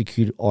just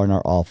execute on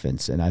our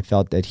offense. And I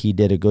felt that he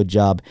did a good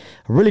job,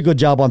 a really good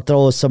job on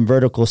throwing some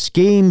vertical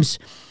schemes.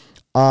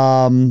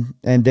 And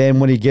then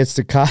when he gets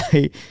to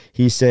Kai,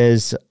 he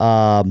says,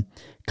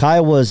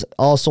 Kai was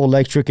also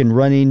electric in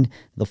running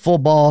the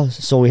football,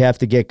 so we have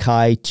to get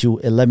Kai to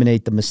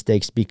eliminate the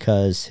mistakes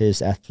because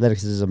his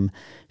athleticism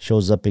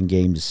shows up in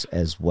games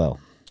as well.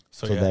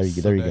 So there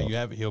you go. You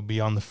have it. He'll be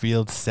on the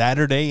field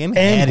Saturday in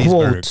End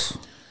Hattiesburg.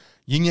 quote.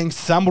 Yin Yang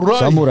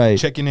Samurai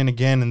checking in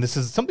again, and this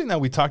is something that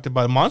we talked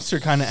about. Monster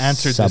kind of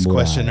answered this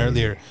question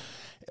earlier.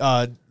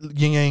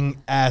 Yin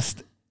Yang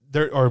asked,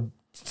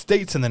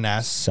 states in the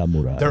NAS,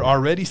 Samurai. There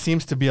already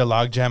seems to be a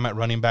logjam at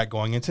running back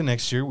going into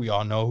next year. We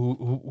all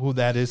know who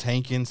that is,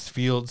 Hankins,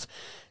 Fields.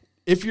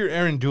 If you're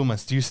Aaron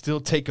Dumas, do you still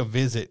take a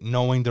visit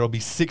knowing there will be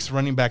 6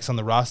 running backs on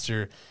the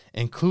roster,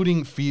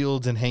 including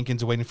Fields and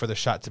Hankins waiting for the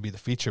shot to be the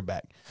feature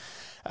back?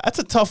 That's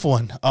a tough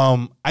one.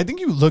 I think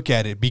you look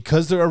at it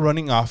because they're a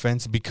running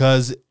offense,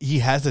 because he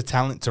has the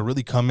talent to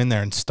really come in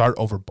there and start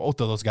over both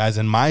of those guys,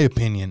 in my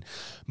opinion.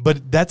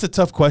 But that's a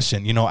tough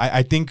question. You know,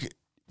 I think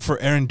for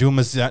Aaron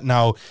Dumas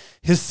now,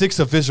 his 6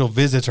 official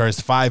visits, or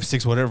his 5,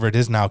 6, whatever it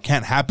is now,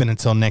 can't happen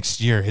until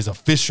next year, his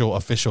official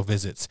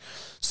visits.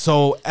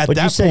 So at that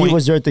point, you said he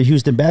was there at the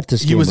Houston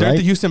Baptist game, he was there right? at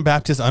the Houston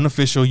Baptist,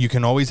 unofficial. You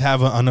can always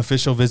have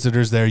unofficial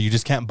visitors there. You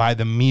just can't buy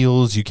the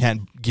meals. You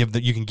can't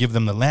you can give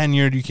them the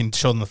lanyard. You can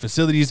show them the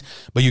facilities,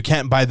 but you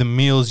can't buy the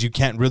meals. You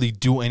can't really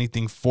do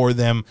anything for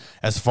them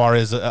as far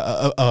as you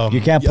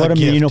can't put them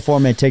in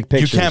uniform and take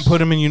pictures. You can't put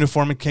them in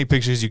uniform and take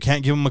pictures. You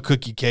can't give them a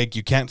cookie cake.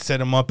 You can't set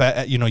them up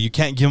at you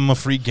can't give them a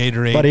free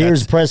Gatorade. But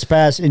here's press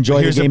pass.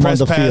 Enjoy the game on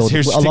the field.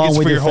 Here's tickets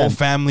for your whole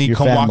family.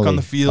 Come walk on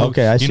the field.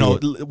 Okay, I see.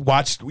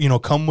 Watch.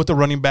 Come with the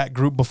running back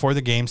group before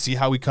the game. See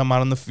how we come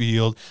out on the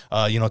field.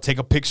 Take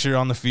a picture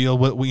on the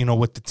field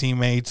with the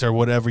teammates or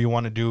whatever you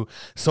want to do.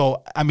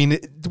 So I mean,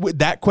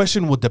 that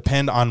question will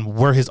depend on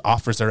where his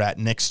offers are at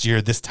next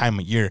year, this time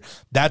of year.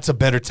 That's a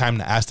better time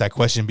to ask that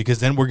question, because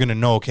then we're gonna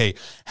know. Okay,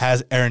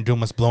 has Aaron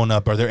Dumas blown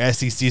up? Are there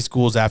SEC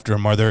schools after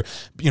him? Are there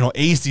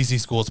ACC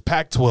schools,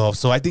 Pac-12?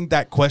 So I think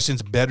that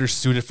question's better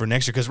suited for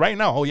next year, because right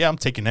now, I'm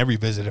taking every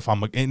visit if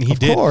I'm. And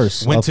he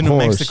went to New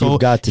Mexico.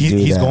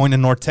 He's going to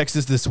North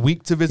Texas this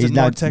week to visit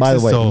North Texas. By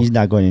the way, he's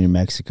not going to New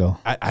Mexico.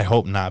 I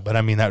hope not, but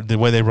I mean the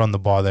way they run the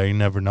ball there, you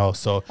never know.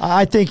 So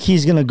I think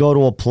he's going to go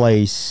to a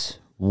place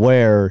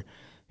where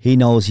he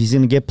knows he's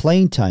going to get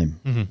playing time.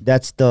 Mm-hmm.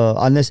 That's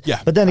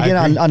but then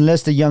again,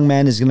 unless the young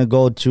man is going to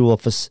go to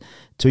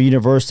a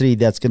university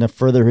that's going to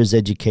further his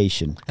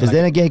education, because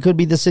then again, it could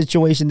be the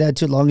situation that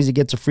too long as he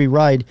gets a free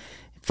ride,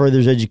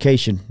 furthers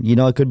education.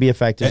 It could be a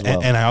factor as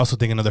well. And I also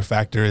think another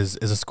factor is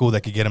a school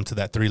that could get him to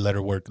that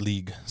 3-letter word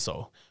league.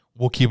 So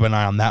we'll keep an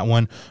eye on that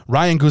one.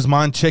 Ryan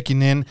Guzman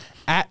checking in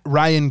at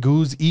Ryan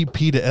Guz, EP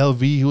to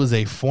LV. He was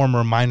a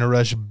former Minor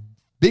Rush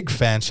big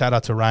fan. Shout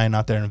out to Ryan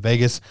out there in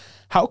Vegas.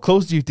 How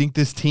close do you think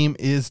this team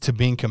is to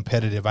being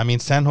competitive? I mean,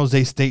 San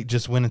Jose State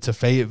just went into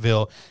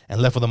Fayetteville and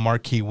left with a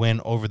marquee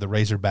win over the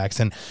Razorbacks.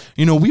 And,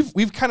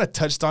 we've kind of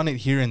touched on it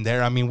here and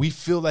there. I mean, we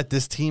feel that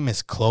this team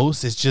is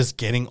close. It's just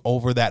getting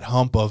over that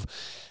hump of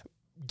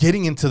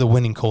getting into the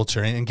winning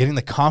culture and getting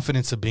the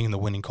confidence of being in the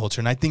winning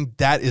culture. And I think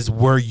that is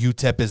where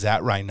UTEP is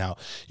at right now.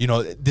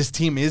 This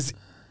team is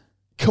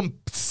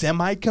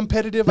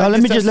semi-competitive. Now,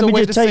 let me just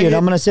tell you, and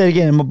I'm going to say it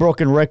again. I'm a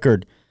broken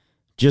record.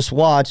 Just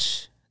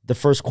watch the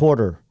first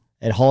quarter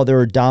and how they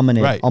were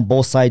dominant on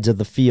both sides of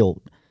the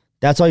field.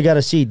 That's all you got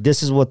to see.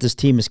 This is what this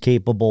team is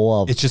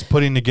capable of. It's just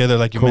putting together,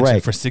 like you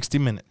mentioned, for 60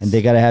 minutes. And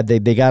they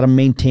got to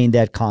maintain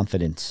that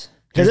confidence.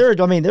 Because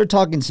they're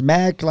talking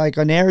smack like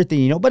on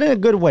everything, but in a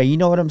good way. You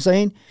know what I'm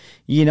saying?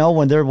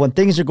 When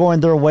things are going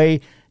their way,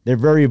 they're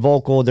very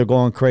vocal. They're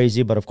going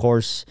crazy, but of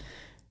course,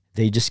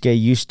 they just get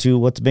used to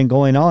what's been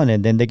going on,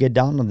 and then they get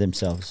down on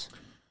themselves.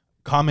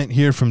 Comment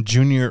here from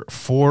Junior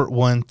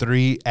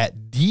 413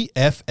 at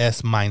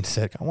DFS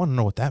Mindset. I want to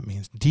know what that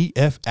means.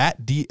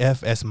 At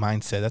DFS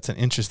Mindset. That's an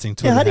interesting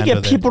Twitter. Yeah, how do you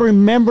get people to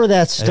remember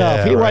that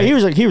stuff? Yeah,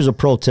 here's a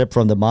pro tip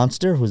from the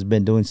Monster, who's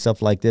been doing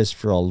stuff like this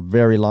for a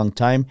very long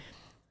time.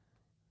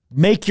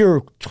 Make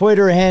your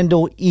Twitter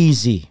handle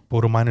easy.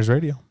 Bodo Miners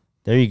Radio.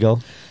 There you go.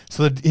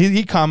 So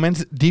he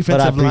comments defensive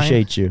But I line.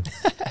 appreciate you.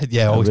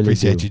 Yeah, I always really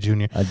appreciate do. you,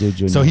 Junior. I do,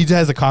 Junior. So he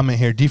has a comment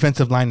here.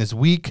 Defensive line is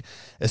weak,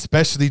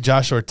 especially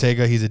Josh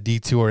Ortega. He's a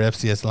D2 or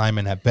FCS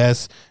lineman at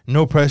best.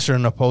 No pressure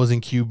on opposing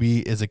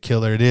QB is a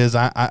killer. It is.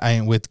 I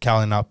ain't with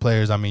calling out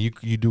players. I mean,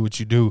 you do what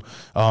you do.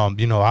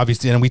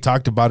 Obviously, and we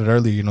talked about it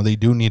earlier. They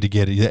do need to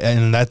get it,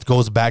 and that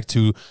goes back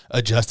to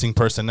adjusting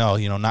personnel.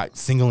 Not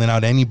singling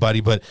out anybody,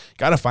 but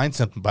got to find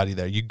somebody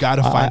there. You got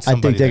to find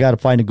somebody. I think they got to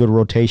find a good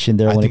rotation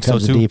there when it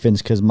comes to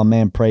defense, because my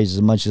man Praise,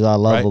 as much as I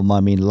love him,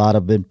 I mean, a lot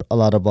of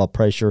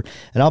pressure.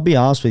 And I'll be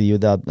honest with you,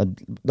 the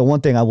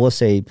one thing I will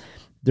say,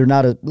 they're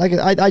not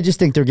I just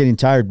think they're getting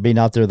tired being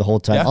out there the whole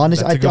time. Yeah,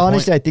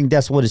 honestly, I think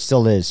that's what it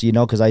still is,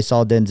 because I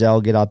saw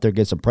Denzel get out there,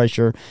 get some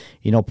pressure,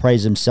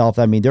 Praise himself.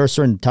 I mean, there are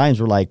certain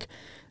times where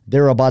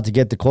they're about to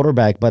get the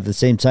quarterback, but at the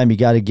same time, you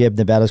got to give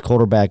Nevada's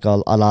quarterback a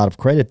lot of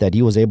credit that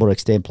he was able to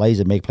extend plays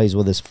and make plays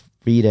with his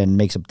feet and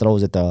make some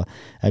throws at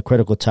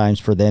critical times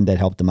for them that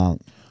helped them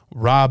out.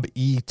 Rob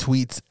E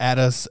tweets at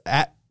us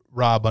at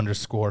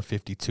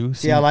Rob_52.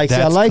 See, I like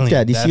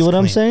that. You see what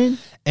I'm saying?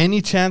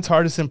 Any chance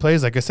Hardison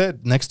plays? Like I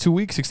said, next 2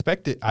 weeks,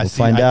 expect it. I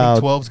think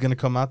 12 is going to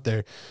come out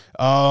there.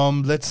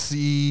 Let's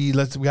see.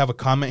 We have a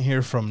comment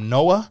here from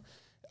Noah.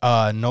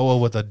 Noah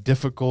with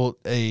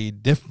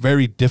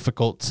very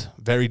difficult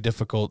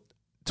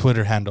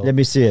Twitter handle. Let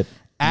me see it.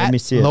 Let me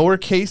see it.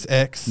 Lowercase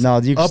x. No,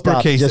 you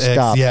uppercase stop. Just x.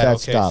 stop. Yeah,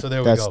 That's okay. stop. So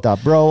there we That's go.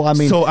 stop, bro. I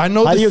mean, so I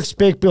know how do you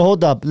expect?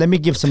 Hold up. Let me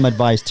give some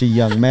advice to you,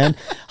 young man.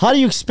 How do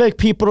you expect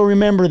people to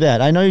remember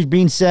that? I know you're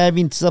being savvy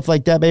and stuff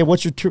like that, but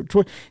what's your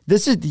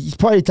he's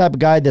probably the type of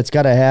guy that's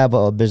got to have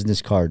a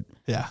business card.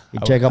 Yeah,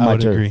 check out my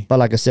turn. agree. But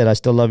like I said, I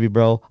still love you,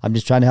 bro. I'm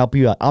just trying to help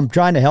you out. I'm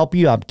trying to help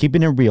you out. I'm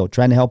keeping it real.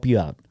 Trying to help you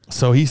out.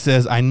 So he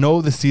says, I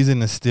know the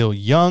season is still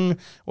young.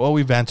 Well,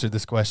 we've answered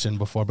this question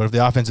before, but if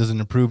the offense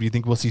isn't improved, do you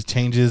think we'll see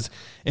changes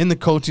in the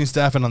coaching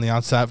staff and on the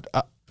outside,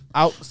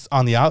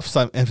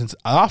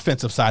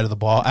 offensive side of the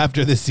ball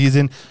after this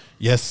season?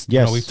 Yes.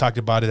 We've talked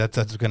about it.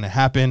 That's going to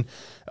happen.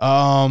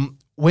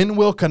 When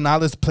will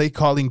Canales' play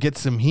calling get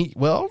some heat?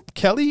 Well,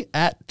 Kelly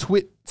at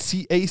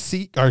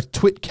TwitCAC or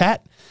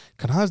TwitCat.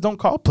 Canales don't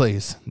call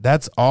plays.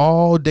 That's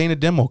all Dana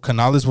Dimel.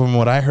 Canales, from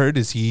what I heard,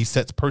 is he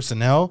sets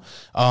personnel,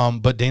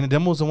 but Dana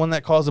Dimel is the one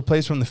that calls the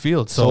plays from the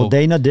field. So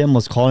Dana Dimel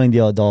was calling the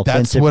offensive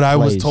That's what I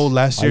was plays. told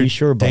last year. Are you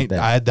sure about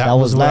that? That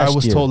was what I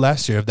was told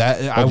last year.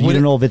 I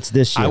wouldn't know if it's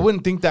this year. I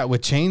wouldn't think that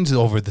would change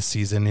over the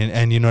season,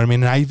 and you know what I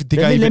mean. And I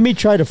think let me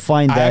try to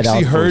find that out. I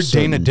actually heard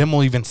Dana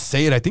Dimel even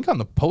say it. I think on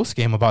the post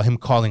game about him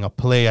calling a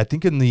play. I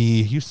think in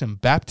the Houston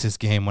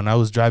Baptist game when I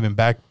was driving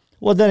back.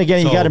 Well, then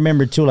again, you got to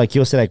remember too.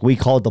 He'll say, we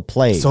called the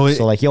play. He can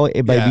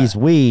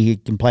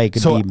play.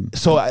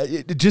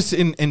 Just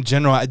in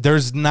general,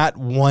 there's not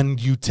one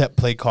UTEP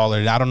play caller.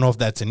 I don't know if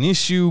that's an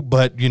issue,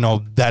 but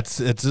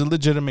it's a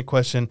legitimate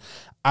question.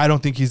 I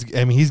don't think he's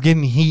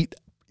getting heat.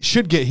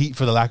 Should get heat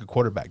for the lack of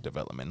quarterback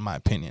development, in my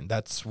opinion.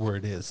 That's where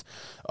it is.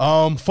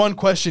 Fun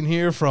question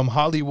here from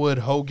Hollywood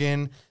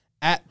Hogan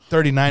at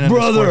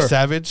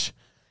 39_Savage.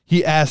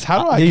 He asked,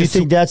 "How do I?" Do you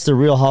think that's the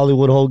real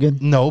Hollywood Hogan?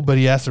 No, but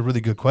he asked a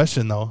really good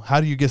question though. How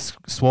do you get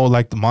swole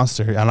like the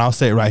monster? And I'll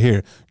say it right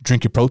here: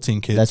 drink your protein,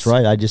 kids. That's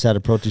right. I just had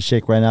a protein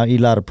shake right now. Eat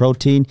a lot of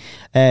protein.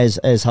 As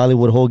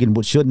Hollywood Hogan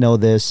should know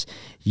this.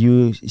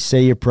 You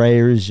say your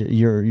prayers.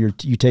 You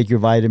take your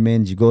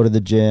vitamins. You go to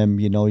the gym.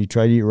 You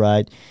try to eat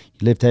right.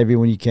 You lift heavy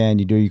when you can.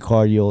 You do your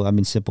cardio. I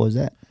mean, simple as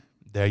that.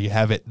 There you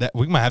have it.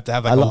 We might have to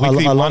have a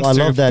weekly monster. I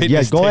love that.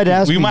 Yeah, go ahead and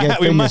ask me. We might have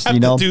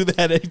to do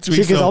that each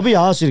week. Because I'll be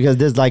honest with you, because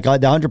this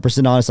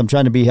 100% honest. I'm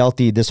trying to be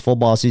healthy this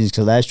football season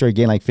because last year I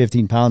gained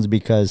 15 pounds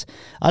because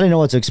I didn't know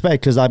what to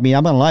expect. Because I'm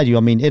gonna lie to you.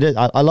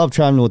 I love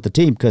traveling with the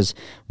team because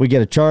we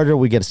get a charter,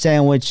 we get a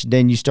sandwich,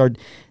 then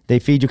they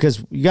feed you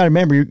because you got to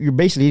remember you're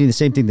basically eating the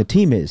same thing the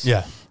team is.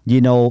 Yeah.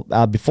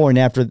 Before and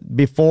after,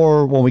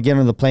 before when we get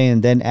on the plane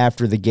and then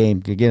after the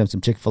game, you get them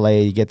some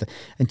Chick-fil-A.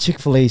 And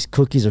Chick-fil-A's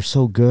cookies are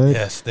so good.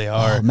 Yes, they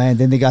are. Oh, man,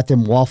 then they got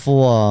them the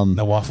waffle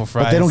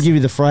fries. But they don't give you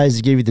the fries;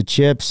 they give you the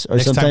chips. Or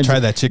next sometimes time, try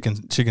that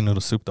chicken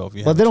noodle soup though.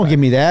 But they don't give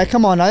me that.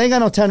 Come on, I ain't got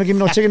no time to give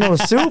me no chicken noodle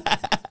soup.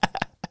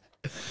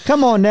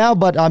 Come on now,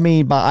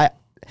 they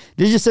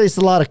just say it's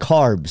a lot of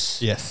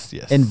carbs. Yes.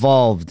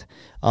 Involved.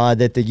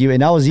 That they give,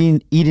 and I was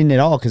eating it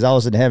all because I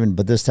was in heaven.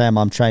 But this time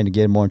I'm trying to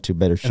get more into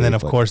better shape. And then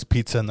of course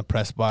pizza in the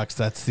press box.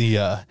 That's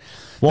the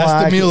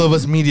meal of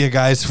us media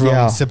guys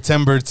from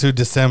September to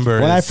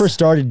December. When I first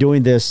started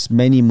doing this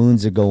many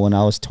moons ago, when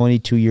I was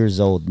 22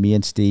 years old, me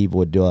and Steve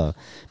would do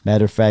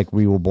matter of fact,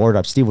 we were bored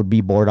up. Steve would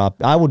be bored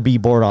up. I would be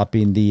bored up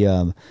in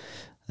the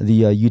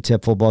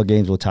UTEP football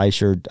games with Ty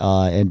Shirt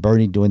and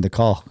Bernie doing the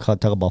call.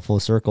 Talk about full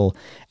circle.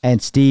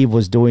 And Steve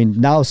was doing,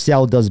 now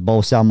Sal does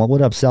both. Sal,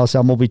 what up, Sal?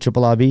 Sal Moby,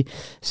 Triple RV.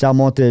 Sal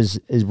Montes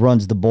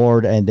runs the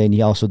board, and then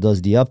he also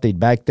does the update.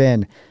 Back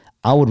then,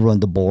 I would run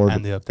the board,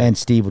 And the update. and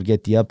Steve would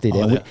get the update,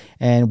 Oh,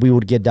 and, yeah. we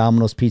would get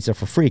Domino's Pizza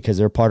for free because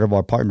they're part of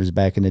our partners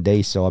back in the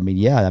day. So I mean,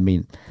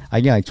 I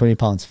gained like 20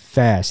 pounds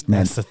fast, man.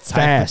 That's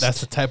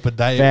the type of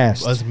diet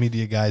Fast. us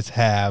media guys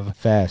have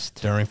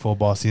Fast. during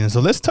football season. So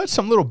let's touch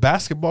some little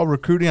basketball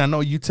recruiting. I know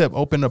UTEP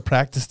opened up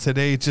practice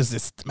today.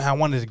 Man, I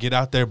wanted to get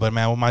out there, but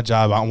man, with my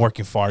job, I'm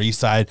working far east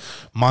side.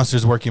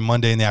 Monsters working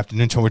Monday in the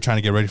afternoon, so we're trying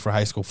to get ready for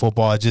high school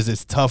football.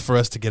 It's tough for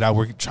us to get out.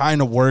 We're trying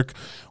to work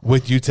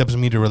with UTEP's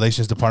media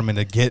relations department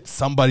to get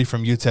somebody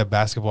from UTEP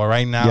basketball.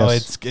 Right now,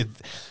 Yes.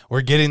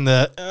 we're getting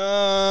the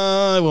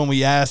when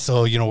we ask.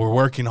 So, we're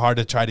working hard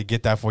to try to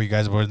get that for you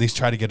guys, or at least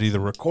try to get either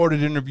a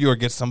recorded interview or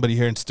get somebody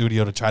here in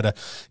studio to try to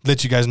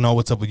let you guys know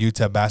what's up with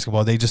UTEP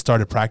basketball. They just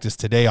started practice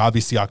today.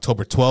 Obviously,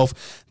 October 12th,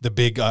 the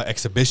big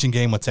exhibition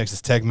game with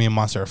Texas Tech. Me and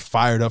Monster are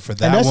fired up for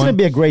that And that's one. going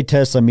to be a great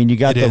test. I mean, you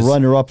got It the is.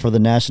 runner-up for the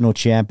national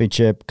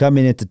championship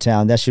coming into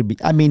town. That should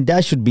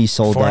be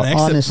sold for out,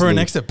 honestly. for an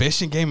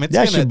exhibition game,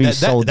 That should be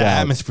sold that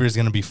out. atmosphere is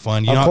going to be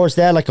fun. Of course,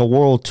 they had like a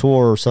world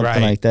tour or something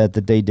Right. like that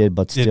they did,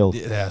 but still.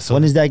 yeah, so-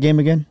 when is that game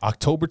again?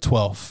 October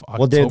 12th.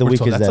 What day of the October week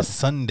 12th. is That's that? a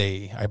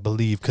Sunday, I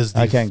believe.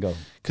 I can't go.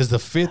 Because the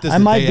 5th is I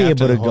the might day be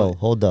after able to the whole- go.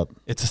 Hold up.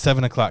 It's a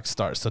 7 o'clock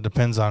start, so it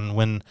depends on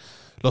when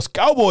Los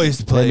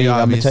Cowboys I'm play. going to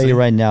obviously. tell you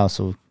right now.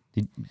 So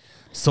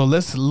So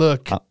let's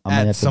look I'm gonna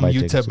have at to some buy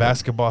tickets UTEP for that.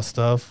 basketball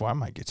stuff. Well, I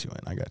might get you in.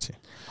 I got you.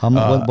 how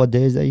much? What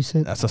day is that you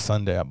said? That's a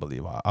Sunday, I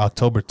believe.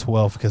 October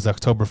 12th, because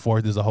October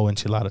 4th is a whole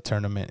enchilada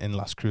tournament in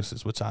Las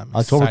Cruces, which I'm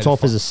October excited 12th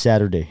for. is a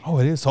Saturday. Oh,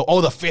 it is. So,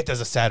 the 5th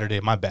is a Saturday.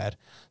 My bad.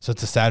 So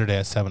it's a Saturday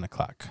at 7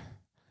 o'clock.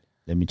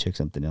 Let me check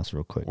something else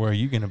real quick. Where are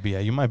you going to be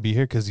at? You might be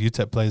here because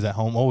UTEP plays at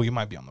home. Oh, you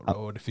might be on the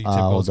road if UTEP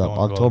Hold goes up.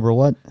 going. October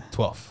what?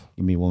 12th.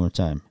 Give me one more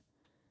time.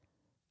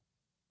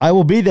 I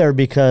will be there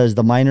because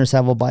the Miners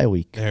have a bye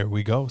week. There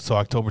we go. So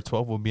October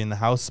 12th will be in the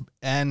house.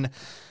 And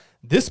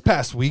this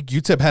past week,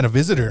 UTEP had a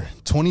visitor,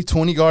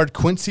 2020 guard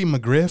Quincy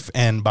McGriff.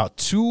 And about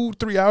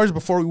 2-3 hours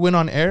before we went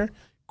on air,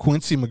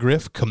 Quincy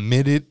McGriff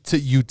committed to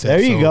UTEP. There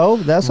you go.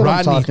 That's what I'm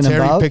Rodney talking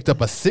Terry about. picked up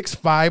a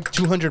 6'5",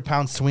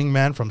 200-pound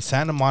swingman from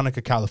Santa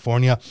Monica,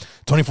 California.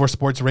 24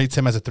 Sports rates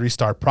him as a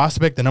 3-star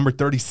prospect, the number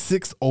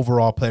 36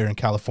 overall player in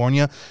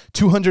California,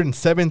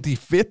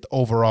 275th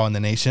overall in the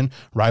nation.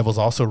 Rivals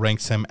also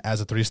ranks him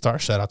as a 3-star.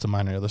 Shout out to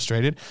Minor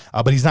Illustrated.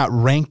 But he's not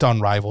ranked on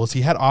Rivals.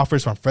 He had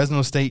offers from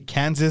Fresno State,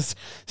 Kansas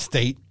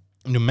State,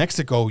 New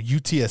Mexico,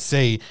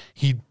 UTSA.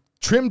 He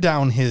trimmed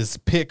down his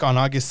pick on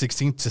August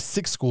 16th to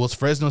 6 schools: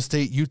 Fresno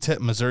State, UTEP,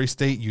 Missouri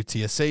State,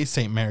 UTSA,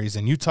 St. Mary's,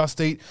 and Utah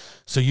State.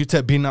 So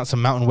UTEP beating out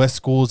some Mountain West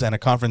schools and a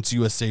Conference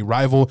USA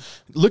rival.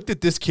 Looked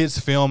at this kid's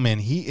film,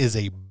 and he is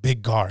a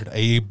big guard,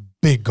 a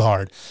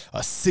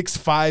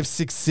 6'5",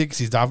 6'6".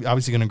 He's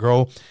obviously going to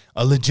grow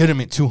a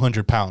legitimate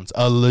 200 pounds,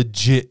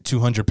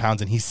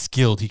 and he's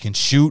skilled. He can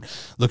shoot,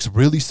 looks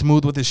really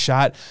smooth with his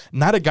shot.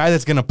 Not a guy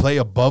that's going to play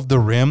above the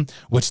rim,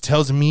 which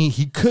tells me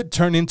he could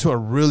turn into a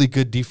really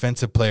good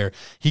defensive player.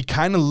 He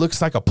kind of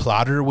looks like a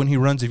plotter when he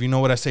runs. If you know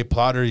what I say,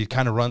 plotter, he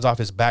kind of runs off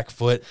his back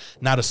foot,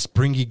 not a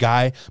springy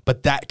guy,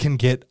 but that can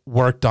get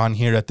worked on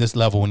here at this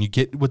level. When you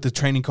get with the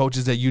training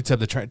coaches at UTEP,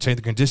 the strength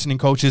and conditioning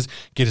coaches,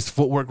 get his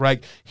footwork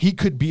right, he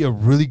could be a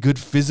really good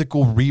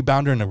physical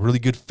rebounder and a really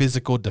good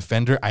physical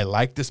defender. I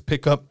like this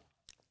pickup.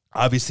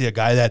 Obviously, a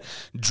guy that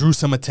drew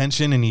some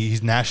attention, and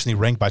he's nationally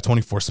ranked by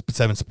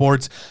 24/7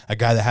 Sports, a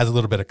guy that has a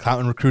little bit of clout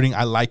in recruiting.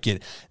 I like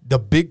it. The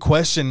big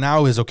question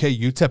now is, okay,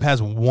 UTEP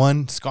has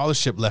one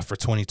scholarship left for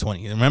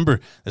 2020. And remember,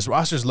 this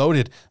roster's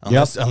loaded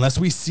unless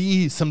we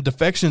see some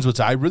defections, which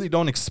I really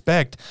don't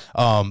expect.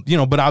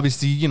 But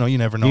obviously, you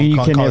never know. You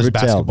can college never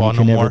tell. basketball You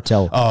can no never more.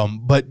 tell.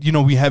 But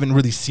we haven't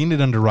really seen it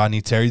under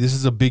Rodney Terry. This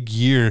is a big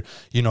year,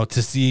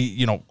 to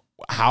see,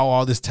 how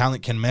all this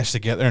talent can mesh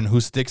together and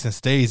who sticks and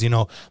stays.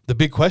 The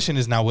big question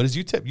is now, what does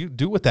UTEP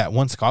do with that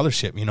one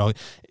scholarship?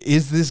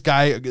 Is this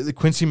guy,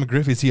 Quincy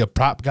McGriff, is he a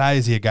prop guy?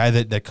 Is he a guy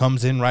that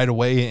comes in right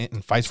away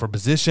and fights for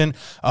position?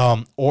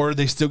 Or are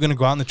they still going to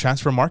go out in the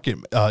transfer market?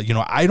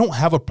 I don't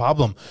have a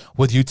problem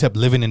with UTEP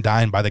living and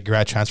dying by the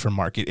grad transfer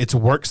market. It's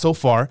worked so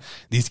far.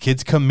 These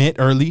kids commit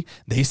early.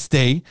 They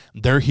stay.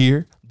 They're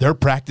here. They're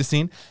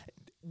practicing.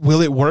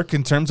 Will it work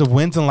in terms of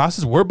wins and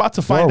losses? We're about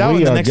to find out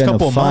in the next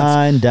couple of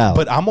months.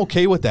 But I'm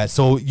okay with that.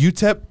 So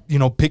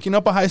UTEP, picking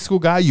up a high school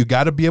guy, you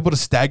got to be able to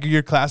stagger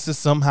your classes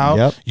somehow.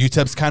 Yep.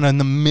 UTEP's kind of in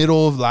the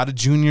middle of a lot of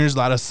juniors, a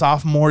lot of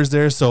sophomores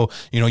there. So,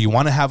 you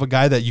want to have a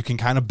guy that you can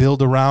kind of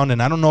build around.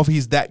 And I don't know if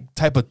he's that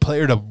type of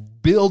player to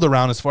build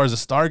around as far as a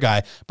star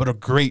guy, but a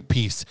great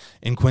piece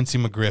in Quincy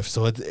McGriff.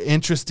 So it's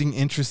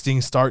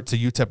interesting start to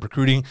UTEP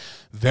recruiting.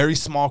 Very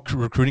small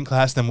recruiting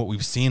class than what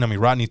we've seen. I mean,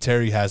 Rodney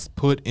Terry has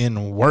put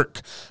in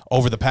work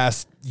over the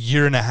past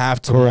year and a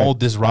half to Correct. mold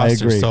this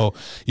roster. So,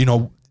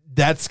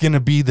 that's going to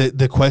be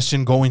the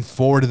question going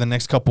forward in the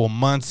next couple of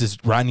months. Is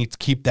Rodney to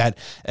keep that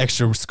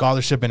extra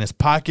scholarship in his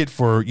pocket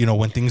for,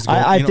 when things go?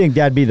 I think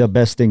that'd be the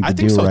best thing to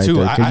do so right too.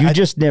 there. 'Cause you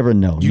just never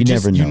know. You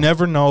never know. You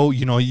never know.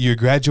 You're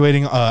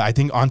graduating. I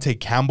think Ante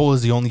Campbell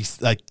is the only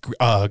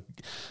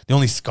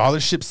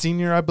scholarship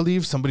senior, I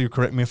believe. Somebody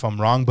correct me if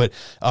I'm wrong, but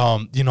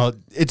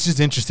it's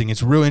just interesting.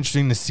 It's real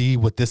interesting to see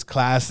with this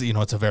class.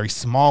 It's a very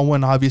small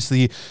one,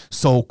 obviously.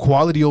 So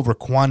quality over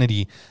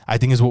quantity, I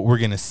think, is what we're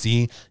gonna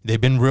see.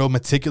 They've been real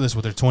meticulous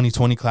with their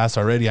 2020 class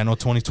already. I know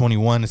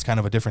 2021 is kind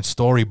of a different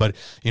story, but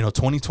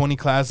 2020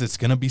 class, it's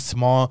gonna be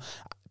small.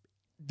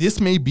 This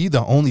may be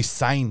the only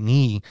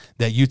signee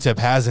that UTEP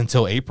has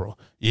until April.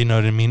 You know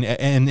what I mean?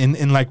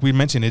 And like we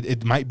mentioned,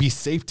 it might be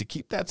safe to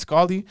keep that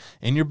Scully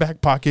in your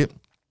back pocket.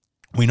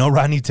 We know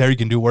Rodney Terry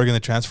can do work in the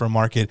transfer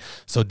market,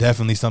 so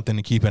definitely something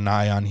to keep an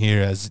eye on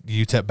here as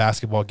UTEP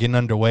basketball getting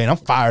underway. And I'm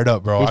fired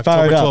up, bro.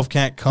 October 12th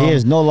can't come. He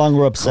is no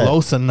longer upset.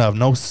 Close enough.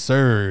 No,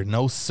 sir.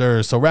 No,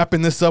 sir. So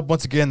wrapping this up,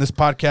 once again, this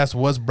podcast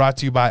was brought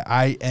to you by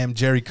I Am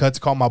Jerry Cuts.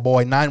 Call my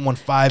boy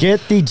 915.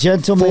 Get the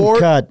gentleman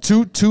cut.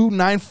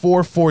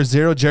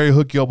 422-9440. Jerry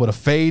hook you up with a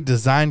fade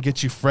design.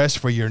 Get you fresh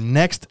for your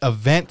next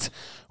event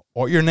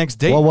or your next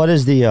date. Well, what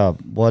is the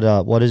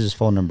what is his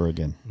phone number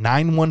again?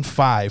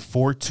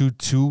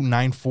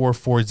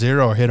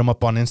 915-422-9440, or hit him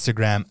up on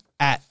Instagram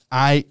at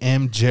I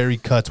Am Jerry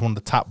Cuts, one of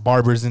the top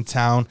barbers in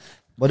town.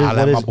 What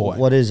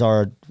is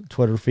our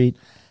Twitter feed?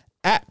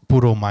 At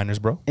Puro Miners,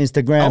 bro.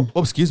 Instagram.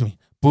 Oh, excuse me.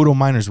 Puro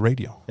Miners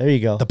Radio. There you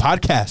go. The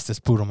podcast is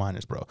Puro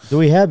Miners, bro. Do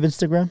we have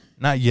Instagram?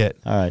 Not yet.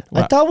 All right.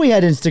 I thought we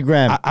had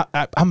Instagram.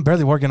 I'm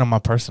barely working on my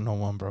personal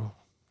one, bro.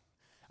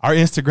 Our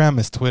Instagram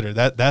is Twitter.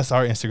 That's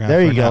our Instagram.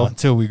 There you go. go.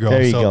 Until we grow.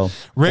 There you go.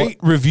 Rate,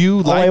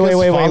 review,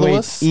 follow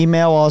us.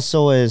 Email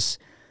also is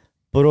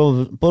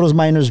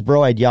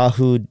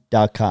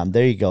burosminersbro@yahoo.com.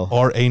 There you go.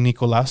 Or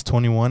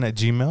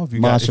anicolas21@gmail. If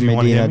you want to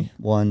hit me.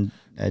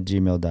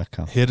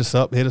 1@gmail.com. Hit us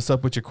up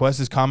with your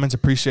questions, comments.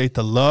 Appreciate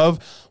the love.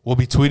 We'll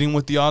be tweeting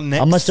with y'all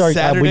next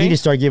Saturday. We need to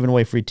start giving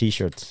away free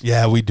T-shirts.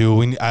 Yeah, we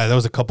do. There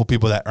was a couple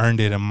people that earned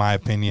it, in my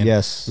opinion.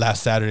 Yes.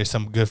 Last Saturday,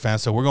 some good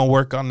fans. So we're gonna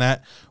work on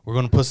that. We're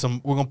gonna put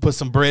some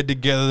bread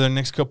together the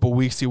next couple of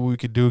weeks. See what we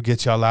could do.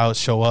 Get y'all out.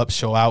 Show up.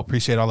 Show out.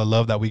 Appreciate all the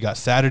love that we got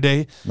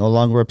Saturday. No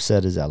longer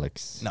upset as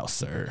Alex. No,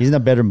 sir. He's in a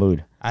better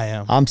mood. I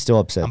am. I'm still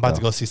upset. I'm about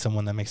to go see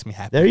someone that makes me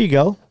happy. There you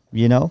go.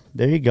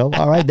 There you go.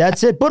 All right,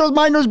 that's it. Put us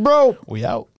miners, bro. We out.